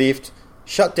 left,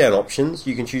 shut down options.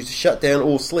 You can choose to shut down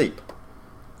or sleep.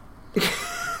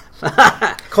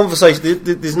 Conversation.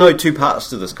 There's no two parts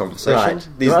to this conversation.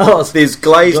 Right. There's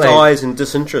glazed eyes and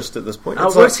disinterest at this point.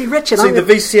 See, Richard. See, the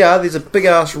VCR. There's a big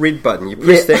ass red button. You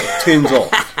press that, it turns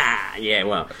off. Yeah,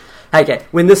 well. Okay,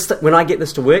 when I get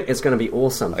this to work, it's going to be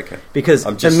awesome. Okay, because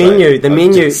the menu.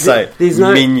 There's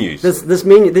no menus. This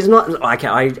menu. There's not. Okay,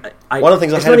 one of the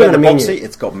things I hate about the Boxee,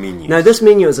 it's got menus. No, this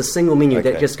menu is a single menu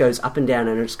that just goes up and down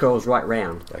and it scrolls right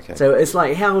round. Okay. So it's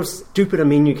like, how stupid a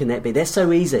menu can that be? That's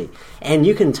so easy. And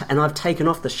you can. And I've taken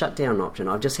off the shutdown option.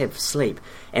 I've just have sleep.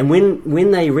 And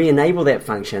when they re-enable that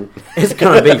function, it's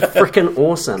going to be freaking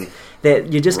awesome.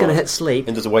 That you're just going to hit sleep.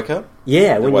 And does it wake up?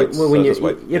 Yeah, it'll wake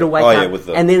up,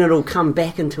 and then it'll come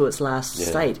back into its last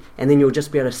state, and then you'll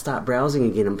just be able to start browsing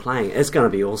again and playing. It's going to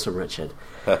be awesome, Richard.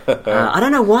 I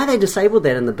don't know why they disabled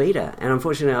that in the beta, and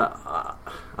unfortunately,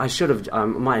 I should have. I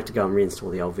might have to go and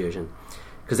reinstall the old version,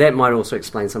 because that might also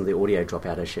explain some of the audio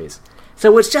dropout issues.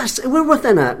 So it's just we're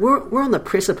on the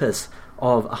precipice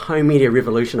of a home media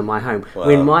revolution in my home,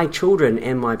 when my children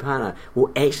and my partner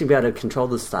will actually be able to control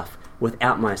this stuff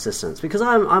without my assistance, because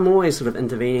I'm always sort of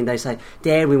intervening. They say,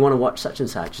 Dad, we want to watch such and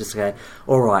such. Just go,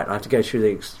 all right, I have to go through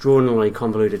the extraordinarily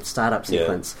convoluted startup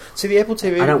sequence. See, the Apple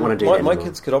TV, I don't want to do that my anymore.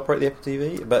 Kids could operate the Apple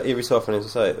TV, but every so often, as I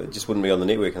say, it just wouldn't be on the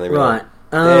network, and they were right.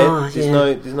 Dad,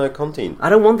 there's no content.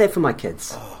 I don't want that for my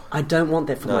kids. I don't want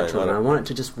that for my children. I want it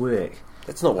to just work.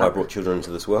 That's not why I brought children into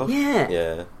this world.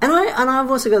 Yeah. And I've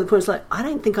also got the point, it's like, I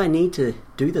don't think I need to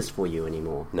do this for you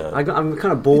anymore. No. I'm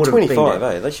kind of bored You're 25, of being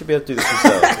there. They should be able to do this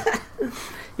themselves.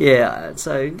 Yeah,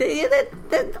 so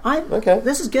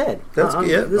this is good. That's good.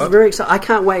 Yeah, this is very exciting. I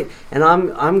can't wait, and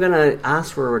I'm going to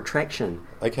ask for a retraction.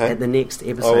 At the next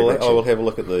episode. I will have a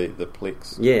look at the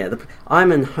Plex. Yeah,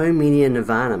 I'm in home media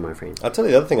nirvana, my friend. I'll tell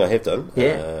you the other thing I have done.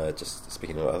 Just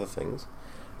speaking of other things.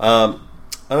 I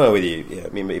don't know whether you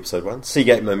remember episode 1,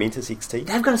 Seagate Momentous XT.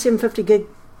 They've got a 750 gig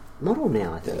model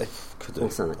now, I think. Yeah, they could do. Or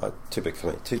something. Too big for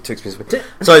me. Too expensive for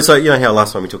me. So you know how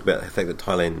last time we talked about the fact that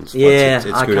Thailand's it's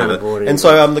I screwed can't over. afford it. And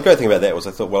so the great thing about that was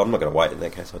I thought, well, I'm not going to wait in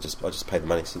that case. I'll just pay the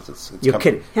money since it's You're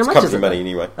kidding. How much company is it? money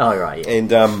anyway. Oh, right, yeah. And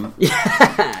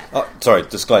sorry,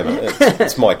 disclaimer.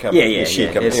 It's my company. Yeah.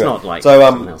 Company. It's anyway, not like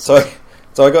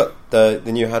so I got the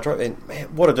new hard drive, and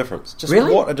man, what a difference! Just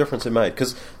what a difference it made.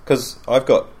 Because I've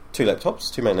got two main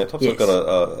laptops. Yes. I've got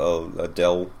a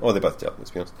Dell. Oh, they're both Dell.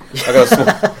 Let's be honest. I got a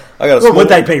small. What would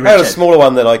they be, Richard? I had a smaller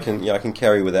one that I can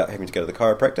carry without having to go to the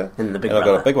chiropractor. And the big I've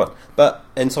got a big one.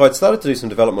 And so I'd started to do some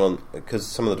development on, because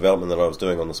some of the development that I was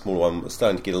doing on the smaller one was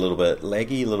starting to get a little bit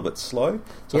laggy, a little bit slow.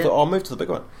 So I thought, I'll move to the big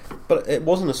one. But it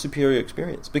wasn't a superior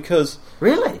experience because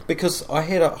I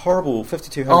had a horrible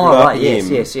 5200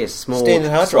 RPM yes, small standard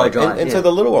hard drive, and so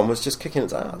the the little one was just kicking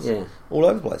its ass all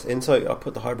over the place. And so I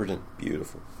put the hybrid in.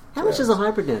 Beautiful. How much is a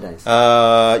hybrid nowadays?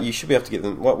 You should be able to get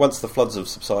them once the floods have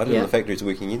subsided and the factories are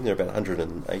working in. They're about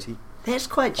 180. That's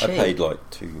quite cheap. I paid like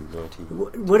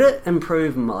 $2.90. Would it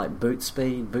improve my like boot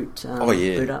speed, boot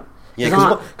up?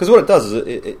 Yeah, because what it does is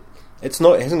it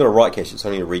hasn't got a write cache, it's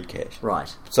only a read cache.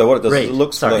 Right. So what it does is it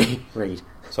looks read.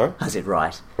 Sorry? I said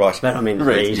right. Right. But I mean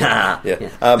read. Yeah.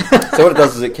 So what it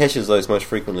does is it caches those most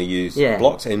frequently used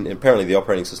blocks, and apparently the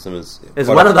operating system is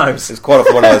one of those. It's quite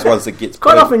often one of those ones that gets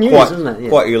quite often used, isn't it? Yeah.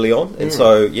 Quite early on, and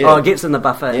so it gets in the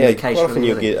buffer. Yeah, quite often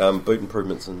you'll get boot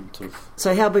improvements and sort of.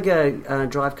 So how big a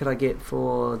drive could I get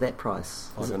for that price?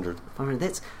 500. 500.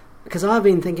 That's because I've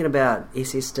been thinking about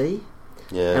SSD.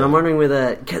 Yeah. And I'm wondering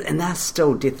whether, and that's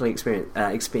still deathly expensive,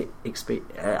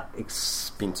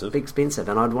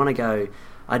 and I'd want to go.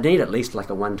 I'd need at least like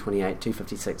a 128,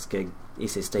 256 gig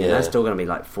SSD, and that's still going to be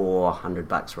like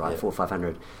 $400, right? $400 or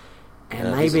 $500,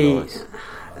 and maybe nice.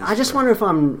 I just wonder if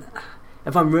I'm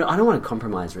real. I don't want to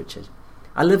compromise, Richard.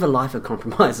 I live a life of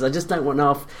compromises. I just don't want to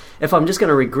know if I'm just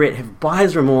going to have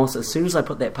buyer's remorse as soon as I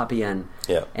put that puppy in,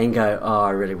 and go, oh, I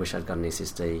really wish I'd got an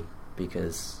SSD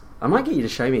because. I might get you to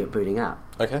show me it booting up.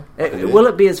 Okay. Will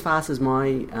it be as fast as my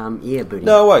ear booting up?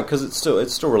 No, it won't, because it's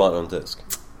still reliant on disk.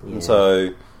 Yeah. And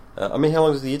so, how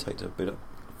long does the ear take to boot up?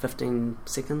 15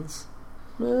 seconds?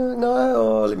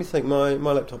 Let me think. My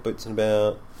laptop boots in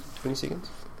about 20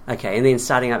 seconds. Okay, and then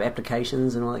starting up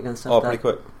applications and all that kind of stuff? Oh,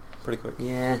 pretty quick.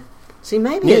 Yeah. See,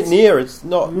 maybe near it's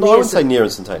not... I wouldn't say near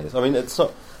instantaneous. I mean, it's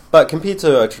not... But compared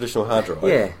to a traditional hard drive...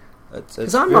 Yeah.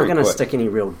 Because I'm not going to stick any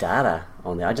real data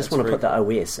on there. I just want to put the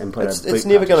OS and put it's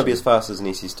never going to be as fast as an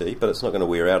SSD, but it's not going to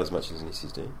wear out as much as an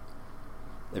SSD.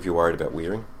 If you're worried about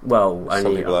wearing. Well,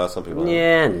 some people are, some people aren't.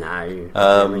 Yeah,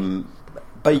 no.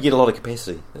 But you get a lot of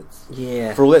capacity.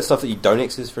 For all that stuff that you don't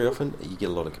access very often, you get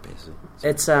a lot of capacity.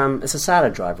 It's a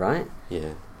SATA drive, right?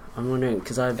 Yeah. I'm wondering,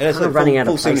 because I'm kind of running out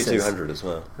of places. Full 7200 as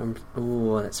well.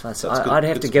 Oh, that's fast. I'd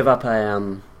have to give up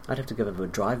a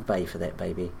drive bay for that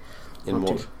baby. In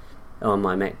what? On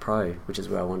my Mac Pro, which is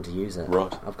where I want to use it.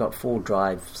 Right. I've got 4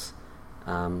 drives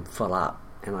full up,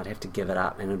 and I'd have to give it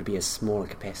up, and it would be a smaller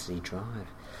capacity drive.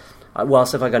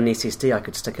 Whilst if I got an SSD, I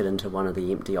could stick it into one of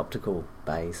the empty optical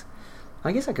bays.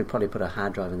 I guess I could probably put a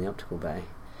hard drive in the optical bay.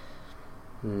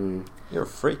 You're a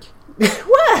freak.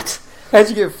 What? How'd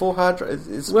you get 4 hard drives?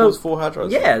 It supports 4 hard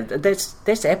drives. Yeah,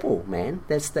 that's Apple, man.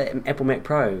 That's the Apple Mac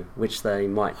Pro, which they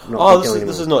might not be doing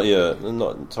this is not your...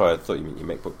 sorry, I thought you meant your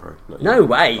MacBook Pro. No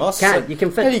way. You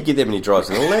can fit... How do you get that many drives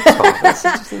in a laptop? That's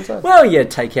just insane. Well, you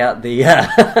take out the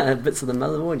bits of the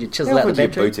motherboard, you chisel out the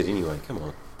battery. How would you boot it anyway? Come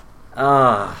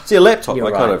on. See, a laptop,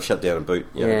 I kind of shut down and boot.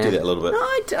 Do that a little bit.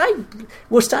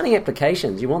 Well, starting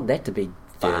applications, you want that to be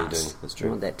fast. Yeah, you do. That's true.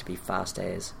 You want that to be fast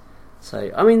as...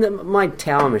 So, I mean, my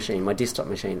tower machine, my desktop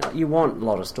machine, you want a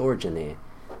lot of storage in there.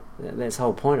 That's the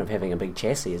whole point of having a big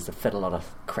chassis, is to fit a lot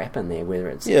of crap in there, whether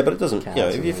it's... Yeah, but it doesn't...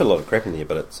 if you fit a lot of crap in there,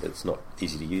 but it's not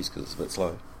easy to use because it's a bit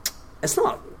slow. It's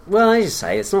not... Well, I just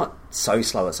say, it's not so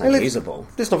slow it's unusable.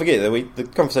 Let's not forget that the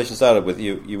conversation started with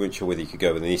you weren't sure whether you could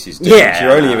go with an SSD. Yeah.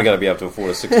 You're only ever going to be able to afford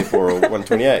a 64 or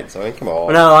 128, so I mean, come on.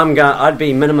 Well, no, I'd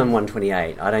be minimum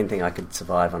 128. I don't think I could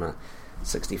survive on a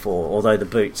 64, although the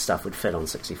boot stuff would fit on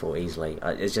 64 easily.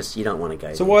 It's just, you don't want to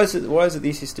go So there. why is it the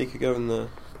SSD could go in the...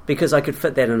 Because I could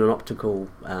fit that in an optical...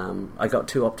 I got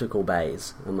 2 optical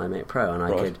bays on my Mac Pro, and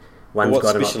I could... What's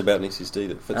special about an SSD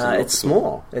that fits in the It's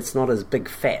small. It's not as big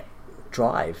fat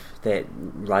drive that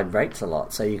vibrates a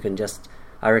lot, so you can just...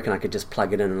 I reckon I could just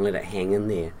plug it in and let it hang in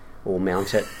there, or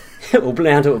mount it... or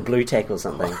mount it with blue tack or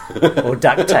something, or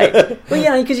duct tape.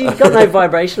 Well, because you've got no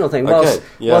vibrational thing. Whilst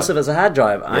if it's a hard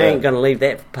drive, I ain't going to leave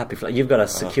that puppy flat. You've got to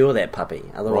secure that puppy,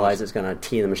 otherwise it's going to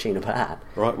tear the machine apart.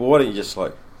 Right. Well, why don't you just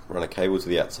run a cable to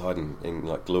the outside and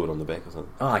glue it on the back or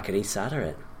something? Oh, I could eSATA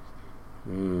it.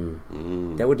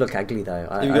 That would look ugly though.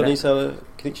 Have you got an eSATA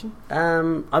connection?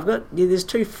 I've got... there's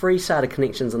 2 free SATA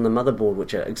connections on the motherboard,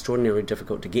 which are extraordinarily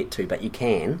difficult to get to, but you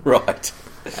can. Right.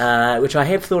 Which I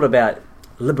have thought about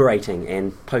liberating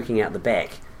and poking out the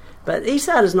back, but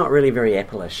eSATA is not really very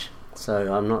Apple-ish,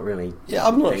 so I'm not really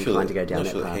I'm not sure to go down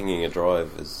that path. Hanging a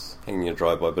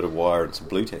drive by a bit of wire and some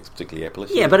blue tack's particularly Apple-ish.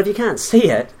 Yeah, but if you can't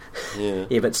see it,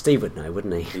 yeah, but Steve would know,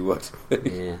 wouldn't he? He would.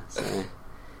 Yeah. So,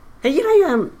 hey,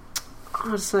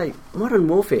 I'd say Modern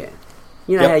Warfare.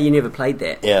 You know how you never played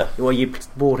that? Yeah. Well, you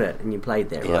bought it and you played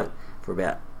that, right? For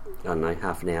about, I don't know,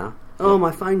 half an hour. Oh,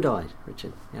 my phone died,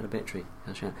 Richard. Out of battery.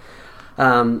 I'll show you.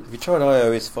 Have you tried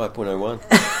iOS 5.01?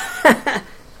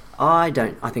 I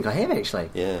think I have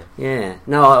actually. Yeah. Yeah.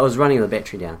 No, I was running the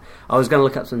battery down. I was going to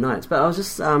look up some notes, but I was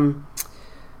just I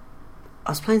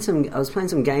was playing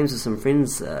some games with some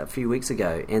friends a few weeks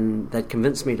ago, and they'd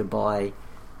convinced me to buy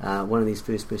one of these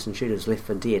first-person shooters, Left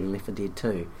 4 Dead and Left 4 Dead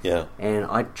 2. Yeah. And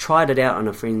I tried it out on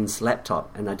a friend's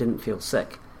laptop, and I didn't feel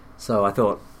sick, so I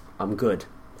thought I'm good.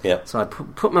 Yeah. So I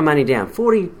put my money down,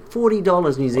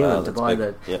 $40 New Zealand to buy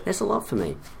big. Yep. That's a lot for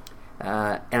me.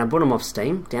 And I bought them off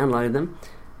Steam, downloaded them,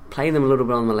 played them a little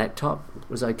bit on the laptop. It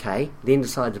was okay. Then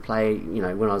decided to play.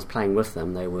 When I was playing with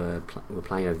them, they were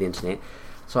playing over the internet.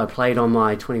 So I played on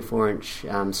my 24-inch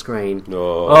screen.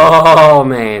 Oh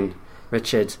man,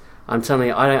 Richard. I'm telling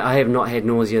you, I have not had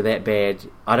nausea that bad.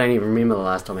 I don't even remember the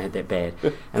last time I had that bad.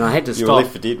 And I had to stop. You were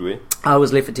Left 4 Dead, were you? I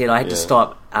was Left 4 Dead. I had to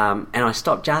stop. And I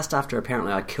stopped just after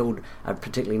apparently I killed a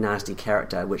particularly nasty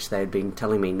character, which they had been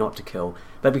telling me not to kill.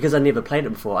 But because I never played it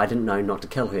before, I didn't know not to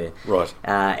kill her. Right.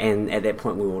 And at that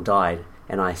point we all died.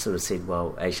 And I sort of said,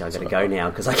 well, actually, I've got to go now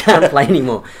because I can't play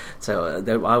anymore. So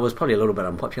I was probably a little bit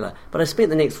unpopular. But I spent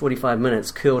the next 45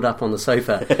 minutes curled up on the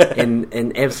sofa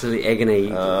in absolute agony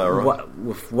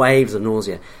with waves of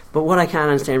nausea. But what I can't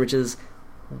understand, Rich, is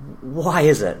why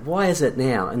is it? Why is it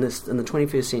now in the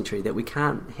 21st century that we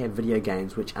can't have video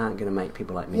games which aren't going to make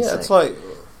people like me sick? Yeah, it's like...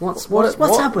 What's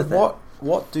up with it?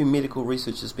 What do medical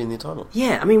researchers spend their time on?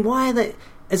 Yeah, I mean, why are they...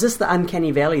 Is this the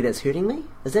uncanny valley that's hurting me?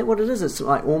 Is that what it is? It's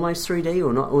like almost 3D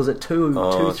or not? Or is it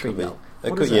 3D?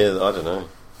 I don't know.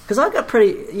 Because I got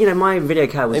pretty... my video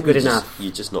card was good enough.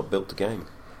 You're just not built the game.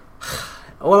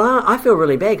 Well, I feel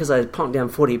really bad because I pumped down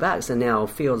 $40 and now I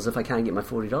feel as if I can't get my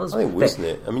 $40 I think worse than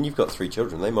that. I mean, you've got 3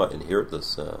 children. They might inherit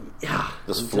this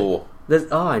flaw.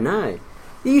 I know.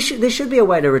 There should be a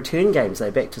way to return games,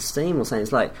 though, back to Steam or something.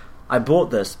 It's like... I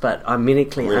bought this, but I'm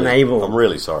medically unable... I'm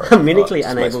really sorry. I'm medically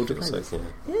unable to play sick, this.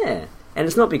 Yeah. And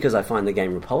it's not because I find the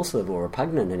game repulsive or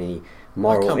repugnant in any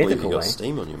moral or ethical way. I can't believe you got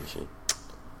Steam on your machine.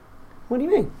 What do you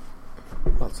mean?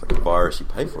 Well, it's like a virus, you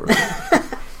pay for it.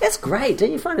 That's great.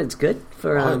 Don't you find it's good?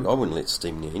 I wouldn't let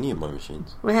Steam near any of my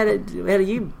machines. Well, how do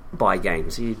you buy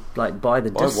games? You buy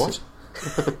the discs? Buy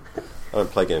what? I don't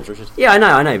play games, Richard. Yeah, I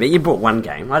know, but you bought one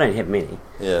game. I don't have many.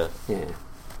 Yeah.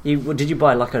 Did you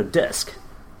buy like a disc?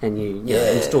 And you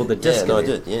installed the disc. Yeah, I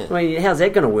did. Yeah. I mean, how's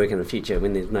that going to work in the future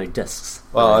when there's no discs?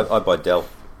 Well, I buy Dell.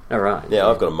 All right. Yeah,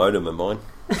 I've got a modem in mine.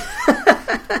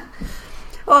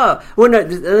 Oh well, no.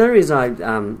 The other reason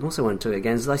I also wanted to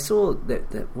again is I saw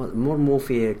that Modern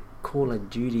Warfare Call of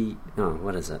Duty. Oh,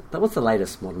 what is it? What's the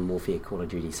latest Modern Warfare Call of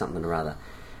Duty something or other?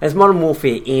 It's Modern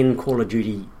Warfare N Call of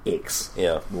Duty X.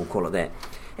 Yeah, we'll call it that.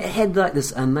 It had like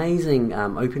this amazing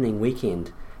opening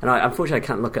weekend, and unfortunately I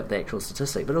can't look up the actual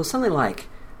statistic, but it was something like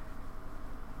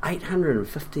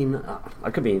 850. I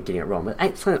could be getting it wrong, but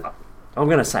I'm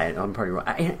going to say it. I'm probably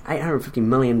right. $850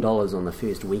 million on the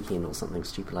first weekend, or something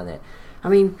stupid like that. I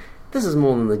mean, this is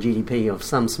more than the GDP of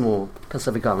some small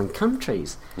Pacific Island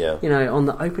countries. Yeah. On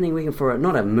the opening weekend for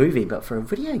not a movie, but for a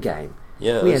video game.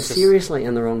 Yeah. We are seriously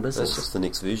in the wrong business. That's just the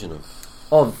next version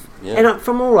of. And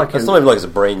from all I can, it's not even like it's a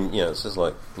brain. It's just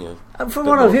like From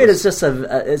what I've heard, it's just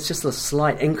a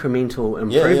slight incremental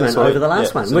improvement over the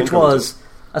last one, which was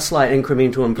a slight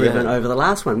incremental improvement over the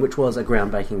last one, which was a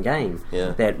groundbreaking game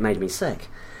that made me sick.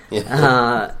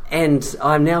 Yeah. And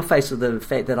I'm now faced with the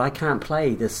fact that I can't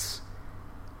play this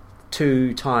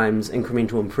 2 times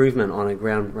incremental improvement on a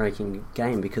groundbreaking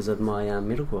game because of my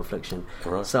medical affliction.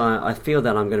 Right. So I feel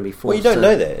that I'm going to be forced. Well, you don't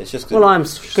know that. It's just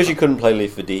because you couldn't play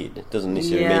Left 4 Dead. It doesn't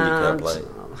necessarily mean you can't play.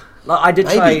 I did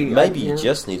try. Maybe you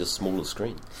just need a smaller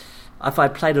screen. If I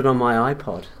played it on my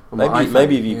iPod.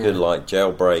 Maybe if you could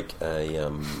jailbreak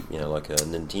like a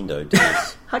Nintendo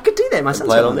DS. I could do that. My son's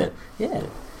play it on there. Yeah.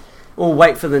 Or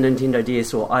wait for the Nintendo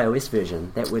DS or iOS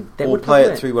version. That would play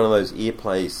it through one of those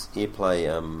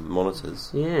AirPlay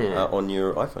monitors. Yeah. On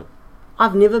your iPhone.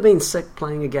 I've never been sick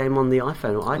playing a game on the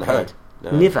iPhone or iPad.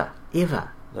 No. Never,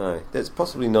 ever. No, that's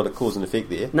possibly not a cause and effect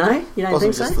there. No, you don't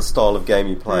think so? Just the style of game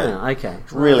you play. Oh, okay.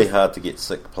 It's really hard to get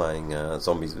sick playing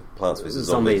Plants vs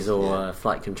Zombies or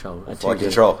Flight Control. Flight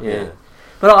Control. Yeah.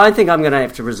 But I think I'm going to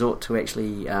have to resort to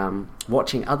actually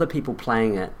watching other people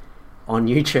playing it on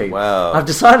YouTube. Wow. I've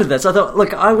decided this. I thought,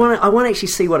 look, I want to actually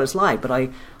see what it's like, but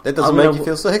that doesn't make you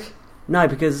feel sick? No,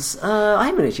 because I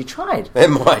haven't actually tried. It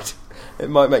might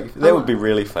make you. That would be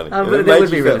really funny. That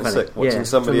would be really funny. Sick watching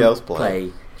somebody else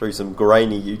play through some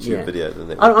grainy YouTube video.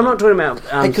 I'm not talking about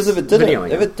because if it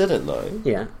didn't though.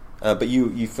 Yeah. But you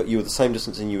were the same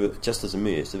distance and you were just as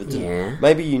immersed. If it didn't, yeah.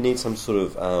 Maybe you need some sort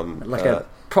of like a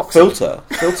filter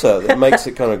that makes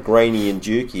it kind of grainy and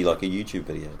jerky like a YouTube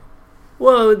video.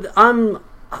 Well,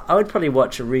 I would probably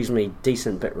watch a reasonably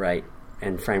decent bit rate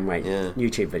and frame rate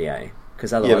YouTube video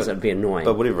because otherwise it would be annoying.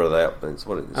 But whatever they upload, it's as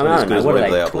good as what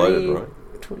whatever they uploaded, right?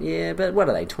 Yeah, but what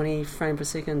are they? 20 frame per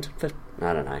second?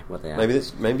 I don't know what they are.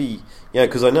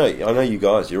 Because I know you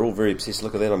guys. You're all very obsessed.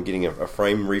 Look at that! I'm getting a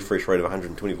frame refresh rate of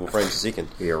 124 frames a second.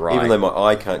 You're right. Even though my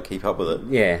eye can't keep up with it.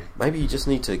 Yeah. Maybe you just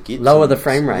need to get lower the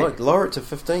frame rate. Lower it to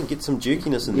 15. Get some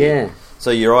jerkiness in there. Yeah. So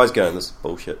your eyes going, this is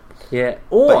bullshit. Yeah.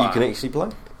 But you can actually play.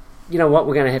 You know what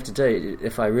we're going to have to do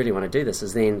if I really want to do this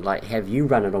is then like have you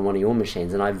run it on one of your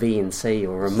machines and I VNC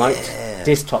or remote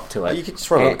desktop to it. You could just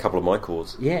run on a couple of my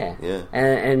cores. Yeah.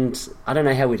 And I don't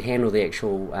know how we'd handle the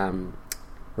actual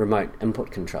remote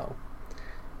input control.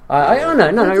 No,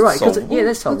 you're right.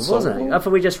 That's solvable, isn't it? If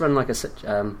we just run like a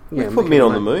put men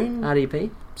on the moon.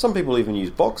 RDP. Some people even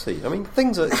use Boxee. I mean,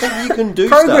 things you can do.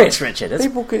 Progress, stuff. Richard.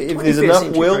 People can, if there's enough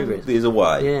will, there's a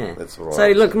way. Yeah, that's all right. So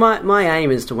look, my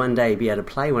aim is to one day be able to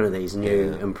play one of these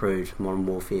new, improved Modern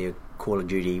Warfare, Call of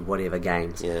Duty, whatever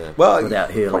games. Yeah, well,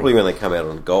 without hurling. Probably when they come out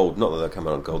on gold. Not that they'll come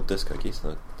out on gold disc. I guess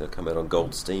they'll come out on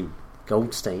gold Steam.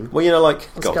 Gold Steam. Well,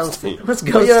 Gold Steam. Steam. What's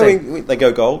Gold Steam? They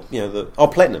go gold.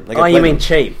 Platinum. They go platinum. You mean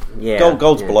cheap? Yeah.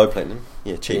 Gold's below platinum.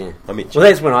 Yeah, cheap. Yeah. I mean, cheap. Well,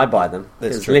 that's when I buy them.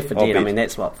 That's true. Left 4 Dead. I mean,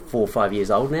 that's what 4 or 5 years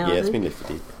old now. Yeah, it's been Left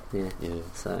 4 Dead. Yeah.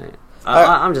 So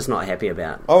I'm just not happy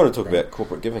about. I want to talk about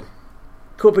corporate giving.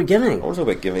 Corporate giving. I want to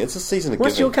talk about giving. It's a season of giving.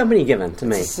 What's your company giving to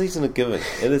me? It's a season of giving.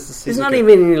 It is the season. It's not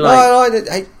even like. No,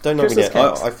 hey, don't knock me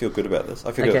down. I feel good about this.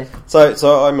 I feel good.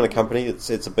 So I'm in a company. It's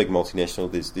a big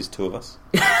multinational. There's two of us.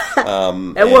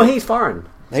 Well, he's foreign.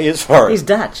 He is foreign. He's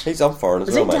Dutch. I'm foreign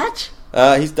as well, mate. Is he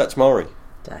Dutch? He's Dutch Maori.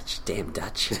 Damn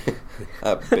Dutch.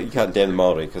 But you can't damn the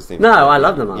Maori because I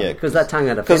love the Maori because they're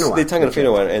tangata whenua. Because they're tangata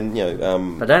whenua, and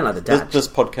I don't like the Dutch. This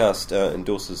podcast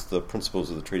endorses the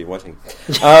principles of the Treaty of Waitangi.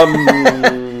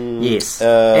 Yes,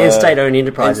 and state-owned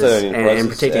enterprises, and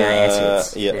protecting our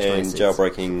assets. And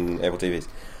jailbreaking Apple TVs,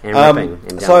 and ripping.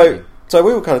 And so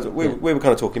we were kind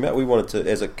of talking about we wanted to,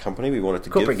 as a company, we wanted to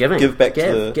give back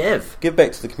to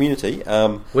the community.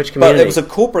 Which community? But it was a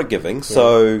corporate giving,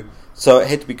 so it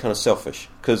had to be kind of selfish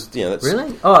because that's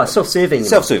really self-serving.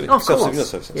 Self-serving. Of course.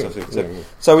 Self-serving.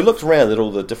 So we looked around at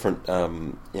all the different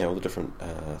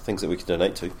things that we could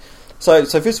donate to. So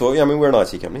first of all, I mean, we're an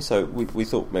IT company, so we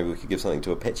thought maybe we could give something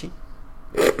to Apache.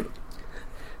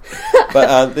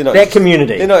 But they're not that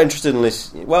community. They're not interested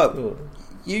unless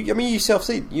you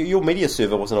self-see your media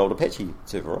server was an old Apache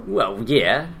server, right? Well,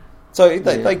 yeah. So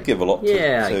they give a lot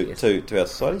to our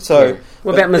society. So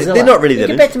what about Mozilla? They're not really that.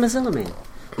 Get back to Mozilla, man.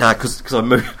 Nah, because I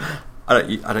moved. I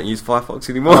don't use Firefox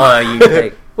anymore. Oh, you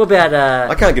do. What about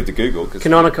I can't give to Google because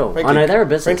Canonical. I know they're a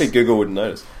business. Frankly, Google wouldn't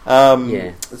notice.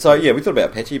 So we thought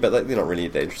about Apache, but they're not really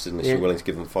that interested unless you're willing to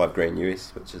give them $5,000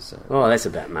 US, which is that's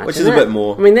about much. Which is a bit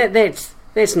more. I mean that's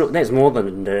more than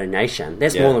a donation.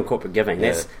 That's more than corporate giving.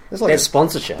 That's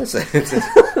sponsorship.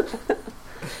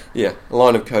 A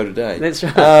line of code a day. That's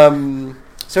right.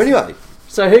 So anyway,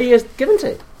 so who are you giving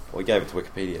to? We gave it to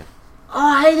Wikipedia.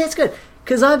 Oh, hey, that's good.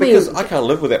 Because I can't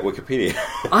live without Wikipedia.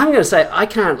 I'm going to say I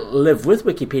can't live with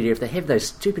Wikipedia if they have those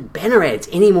stupid banner ads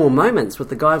any more moments with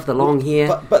the guy with the long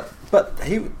hair. But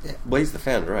he's the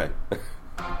founder, eh?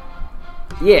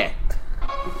 Yeah.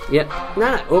 Yep.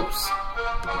 No. Oops.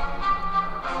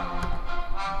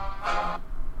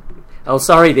 Oh,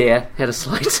 sorry there. Had a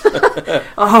slight...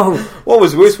 Oh. What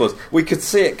was worse was we could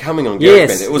see it coming on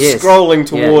GarageBand. It was scrolling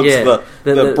towards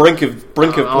the brink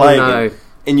of playing it.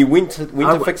 And you went to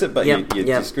fix it, but you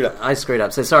screwed up. I screwed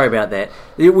up, so sorry about that.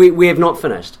 We have not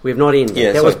finished. We have not ended.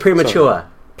 Yeah, that was premature.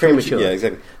 Premature. Yeah,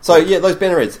 exactly. So, those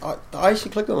banner ads, I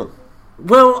actually clicked on them.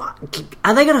 Well,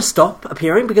 are they going to stop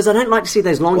appearing? Because I don't like to see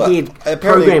those long-haired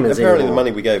programmers Apparently anymore. the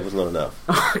money we gave was not enough.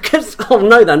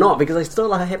 No, they're not, because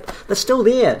they're still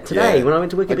there today when I went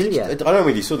to Wikipedia. I don't know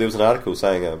whether you saw, there was an article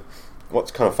saying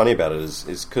what's kind of funny about it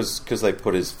is because they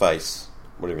put his face...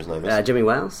 Whatever his name is. Jimmy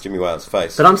Wales? Jimmy Wales'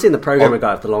 face. But I'm seeing the programmer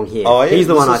guy with the long hair. Oh, yeah. He's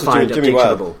the one I find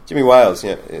objectionable. Jimmy Wales,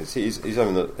 he's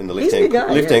over in the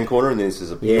left-hand corner, and then this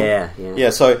is a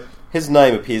Yeah. So his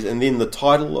name appears, and then the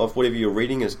title of whatever you're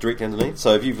reading is directly underneath.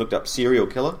 So if you've looked up serial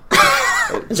killer,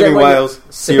 Jimmy Wales,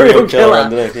 serial killer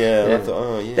underneath. Yeah. I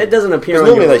thought, that doesn't appear on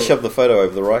normally they shove the photo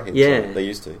over the right hand side. They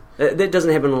used to. That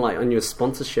doesn't happen on your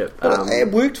sponsorship. But it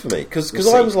worked for me, because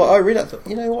I was like, I read it, I thought,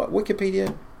 you know what,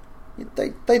 Wikipedia...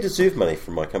 They deserve money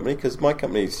from my company because my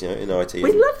company's in IT.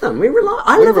 We love them. I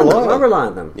rely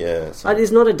on them. Yeah.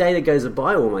 There's not a day that goes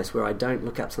by almost where I don't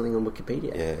look up something on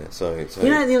Wikipedia. Yeah. So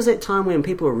there was that time when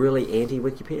people were really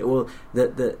anti-Wikipedia. Well,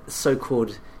 the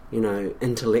so-called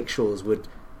intellectuals would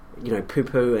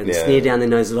poo-poo and sneer down their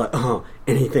noses like, oh,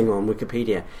 anything on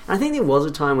Wikipedia. And I think there was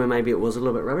a time where maybe it was a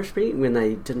little bit rubbish when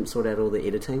they didn't sort out all the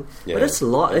editing. Yeah. But it's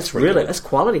it's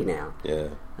quality now. Yeah.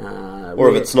 Or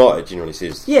if it's not, it generally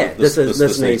says,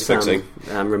 this needs fixing.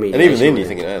 Remediation. And even then you're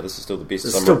thinking, this is still the best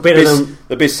summary. Still better than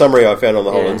the best summary I found on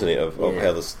the whole internet of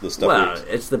how this stuff works.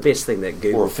 It's the best thing that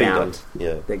Google found.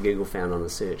 That Google found on the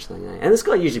search thing. And it's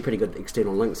got usually pretty good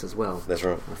external links as well. That's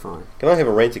right. I find. Can I have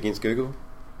a rant against Google?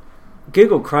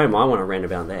 Google Chrome, I want to rant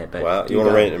about that. But wow, you want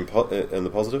to rant in the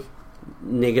positive?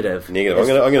 Negative.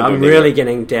 I'm really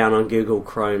getting down on Google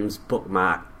Chrome's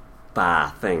bookmark bar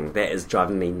thing. That is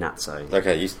driving me nuts.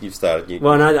 Okay, you've started.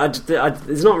 Well, no,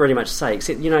 there's not really much to say,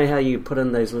 except how you put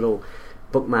in those little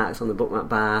bookmarks on the bookmark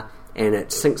bar and it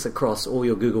syncs across all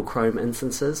your Google Chrome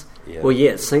instances. Yeah. Well,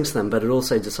 it syncs them, but it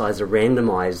also decides to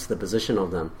randomise the position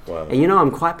of them. Wow. And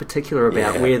I'm quite particular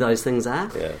about where those things are.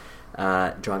 Yeah.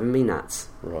 Driving me nuts.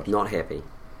 Right. Not happy.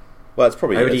 Well, it's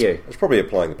probably it's probably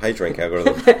applying the PageRank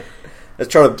algorithm.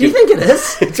 It's trying to. Do you think it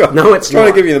is? No, it's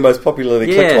trying to give you the most popularly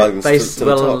clicked items to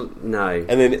the top. No.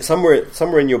 And then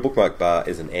somewhere in your bookmark bar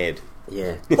is an ad.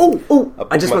 Yeah.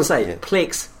 I just want to say,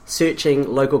 Plex searching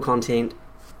local content.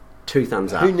 2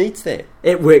 thumbs up. Who needs that?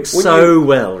 It works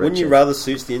well, Richard. Wouldn't you rather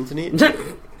search the internet?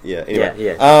 Yeah. Anyway.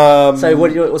 Yeah. So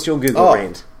what's your Google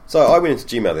rant? So I went into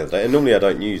Gmail the other day, and normally I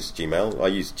don't use Gmail. I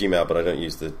use Gmail, but I don't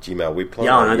use the Gmail web client.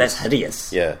 Yeah, no, that's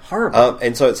hideous. Yeah, horrible.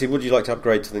 And so it said, "Would you like to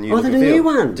upgrade to the new?" The new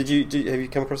one. Have you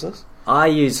come across this? I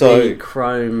use the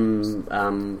Chrome,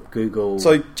 Google.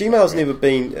 So Gmail's never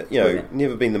been,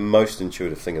 never been the most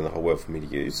intuitive thing in the whole world for me to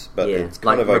use. But it's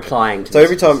kind of replying. So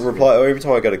every time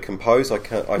I go to compose, I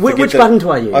can't. Which button do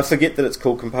I use? I forget that it's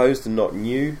called composed and not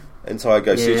new. And so I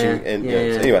go searching, and so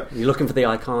anyway, you're looking for the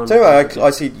icon. So anyway,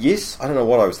 I said yes. I don't know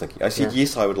what I was thinking. I said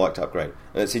yes, I would like to upgrade,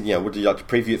 and it said, would you like to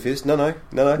preview it first? No.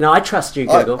 No, I trust you,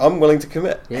 Google. I'm willing to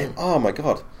commit. Yeah. And, oh my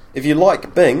god, if you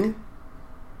like Bing,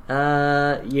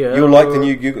 you'll like the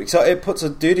new Google. So it puts a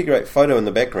dirty great photo in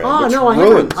the background. Oh which no,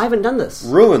 I haven't done this.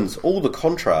 Ruins all the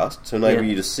contrast to enable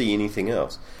you to see anything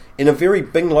else in a very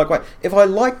Bing-like way. If I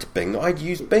liked Bing, I'd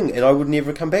use Bing, and I would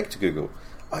never come back to Google.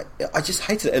 I just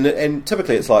hate it, and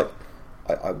typically it's like.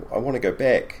 I want to go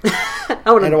back.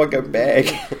 How do I go back?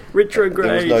 Retrograde.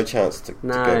 There was no chance to go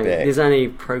back. There's only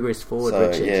progress forward,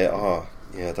 Richard. I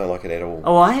don't like it at all.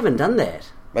 Oh, I haven't done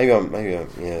that. Maybe I'm,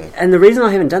 And the reason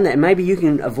I haven't done that, and maybe you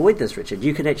can avoid this, Richard,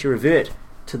 you could actually revert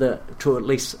to at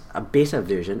least a better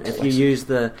version if you use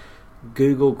the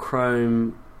Google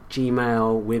Chrome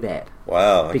Gmail web app.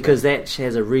 Wow. Okay. Because that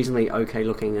has a reasonably okay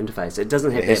looking interface. It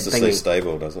doesn't have it has that to stay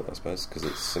stable, does it, I suppose, because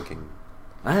it's syncing.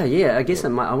 Oh, yeah, I guess it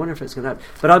might. I wonder if it's going to...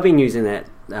 But I've been using that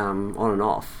on and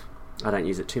off. I don't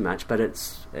use it too much, but it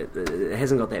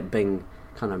hasn't got that Bing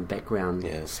kind of background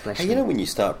splash. Hey, when you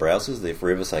start browsers, they're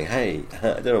forever saying, hey,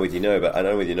 I don't know whether you know, but I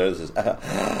don't know whether you know this is...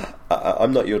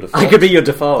 I'm not your default. I could be your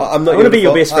default. I'm not I want to be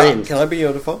your best friend. Can I be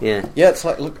your default? Yeah. Yeah, it's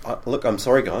like, look, I'm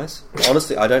sorry, guys.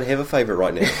 Honestly, I don't have a favourite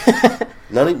right now.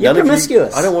 You're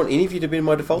promiscuous. I don't want any of you to be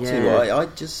my defaults anymore. I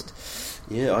just...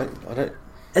 I don't...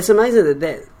 It's amazing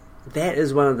that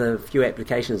is one of the few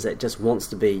applications that just wants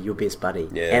to be your best buddy,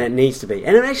 and it needs to be.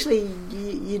 And it actually,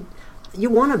 you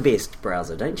want a best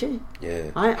browser, don't you? Yeah.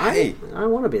 I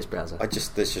want a best browser. That's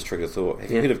just triggered a thought.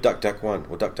 Have you heard of DuckDuck1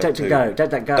 or DuckDuck2?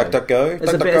 DuckDuckGo.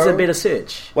 It's a better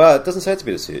search. Well, it doesn't say it's a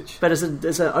better search, but it's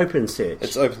an open search.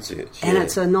 It's open search, and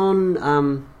it's a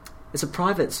it's a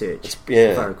private search.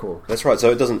 If I recall. That's right.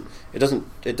 So it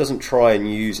doesn't try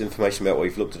and use information about what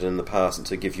you've looked at in the past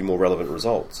to give you more relevant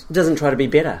results. It doesn't try to be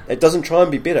better. It doesn't try and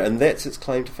be better, and that's its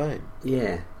claim to fame.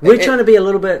 Yeah, we're trying to be a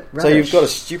little bit rubbish. So you've got a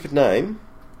stupid name.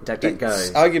 DuckDuckGo.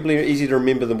 It's arguably easy to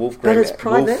remember than Wolfram. But it's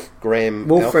private.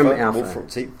 Wolfram Alpha.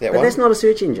 See that one? But that's not a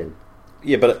search engine.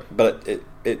 Yeah, but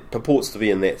it purports to be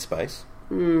in that space.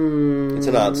 It's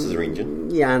an answer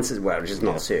engine. Yeah, answers. Well, just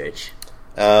not search.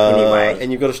 Anyway, and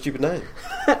you've got a stupid name.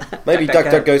 Maybe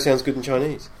DuckDuckGo sounds good in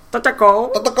Chinese.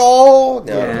 DuckDuckGo. DuckDuckGo.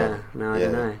 I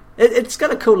don't know. It's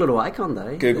got a cool little icon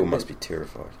though. Google must be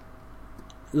terrified.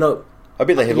 Look, I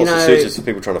bet they have lots of searches for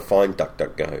people trying to find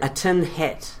DuckDuckGo. A tin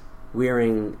hat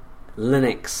wearing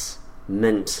Linux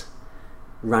Mint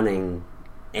running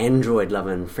Android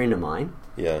loving friend of mine.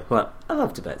 Yeah. Well, I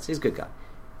love to bits. He's a good guy.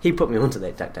 He put me onto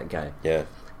that DuckDuckGo. Yeah.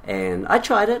 And I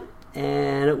tried it.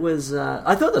 And it was...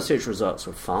 I thought the search results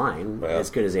were fine, as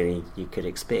good as any you could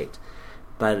expect.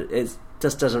 But it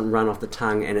just doesn't run off the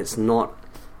tongue, and it's not...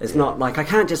 It's not like... I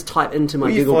can't just type into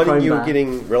my Google Chrome bar. You were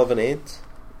getting relevant ads?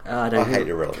 I hate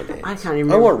irrelevant ads. I can't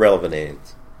even... I want relevant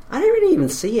ads. I don't really even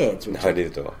see ads. No, neither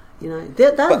do I.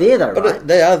 They're there though, right?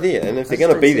 They are there, and if they're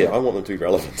going to be there, I want them to be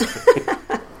relevant.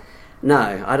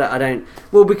 No, I don't.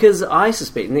 Well, because I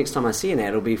suspect next time I see an ad,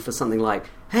 it'll be for something like,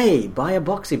 "Hey, buy a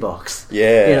Boxee box."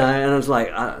 Yeah. You know, and I was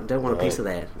like, I don't want a piece of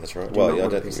that. That's right. I do Well, not yeah, I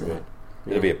want a don't piece think of we will.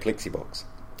 that. It'll be a plexi box.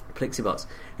 Plexi box.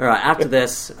 All right. After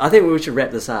this, I think we should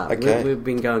wrap this up. Okay. We've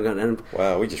been going on, and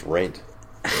Wow, we just rant.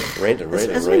 Rant and rant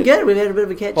and it's rant. been good. We've had a bit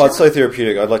of a catch Oh, up. it's so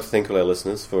therapeutic. I'd like to thank all our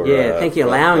listeners for thank you for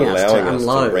allowing us to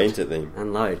unload. rant at them.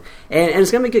 Unload. And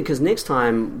it's going to be good because next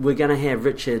time we're going to have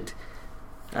Richard.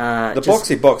 The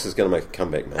Boxee box is going to make a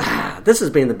comeback, man. This has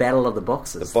been the battle of the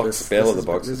boxes. Battle of the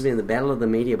boxes. This has been the battle of the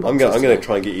media I'm boxes. going to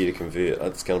try and get you to convert.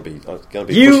 It's going to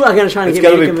be. You are going to try and get me to convert? It's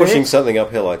going to be pushing something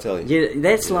uphill, I tell you. Yeah,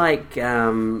 that's like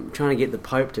trying to get the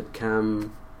Pope to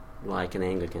become like an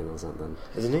Anglican or something.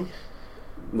 Isn't he?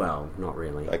 Well, not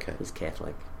really. Okay. He's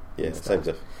Catholic. Yeah, same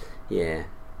stuff. Yeah.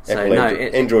 So Apple, no,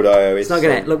 Android, iOS. it's not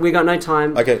going to. Look, we got no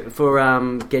time Okay. for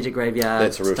Gadget Graveyard.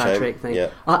 That's a real Star shame. Trek thing.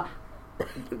 Yeah.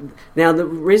 Now the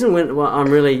reason I'm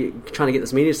really trying to get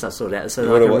this media stuff sorted out is so that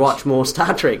You I wanna can watch- watch more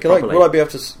Star Trek Will properly. I be able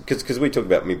to? Because we talk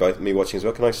about me watching as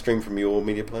well. Can I stream from your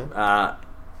media plan?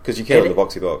 Because you can on the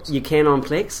Boxee box. You can on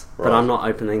Plex, but Right. I'm not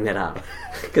opening that up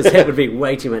because that would be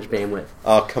way too much bandwidth.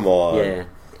 Oh, come on. Yeah,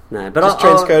 no. But Just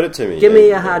transcode it to me. Give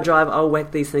me a hard drive. I'll whack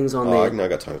these things on there. No, I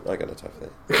got time. I got no time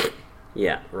for that.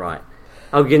 Yeah, right.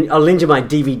 I'll lend you my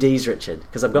DVDs, Richard,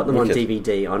 because I've got them Wicked. on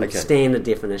DVD on Okay. standard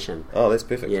definition. Oh, that's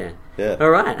perfect. Yeah. Yeah. All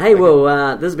right. Hey, well,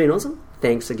 this has been awesome.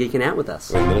 Thanks for geeking out with us.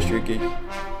 We're Ministry of Geek.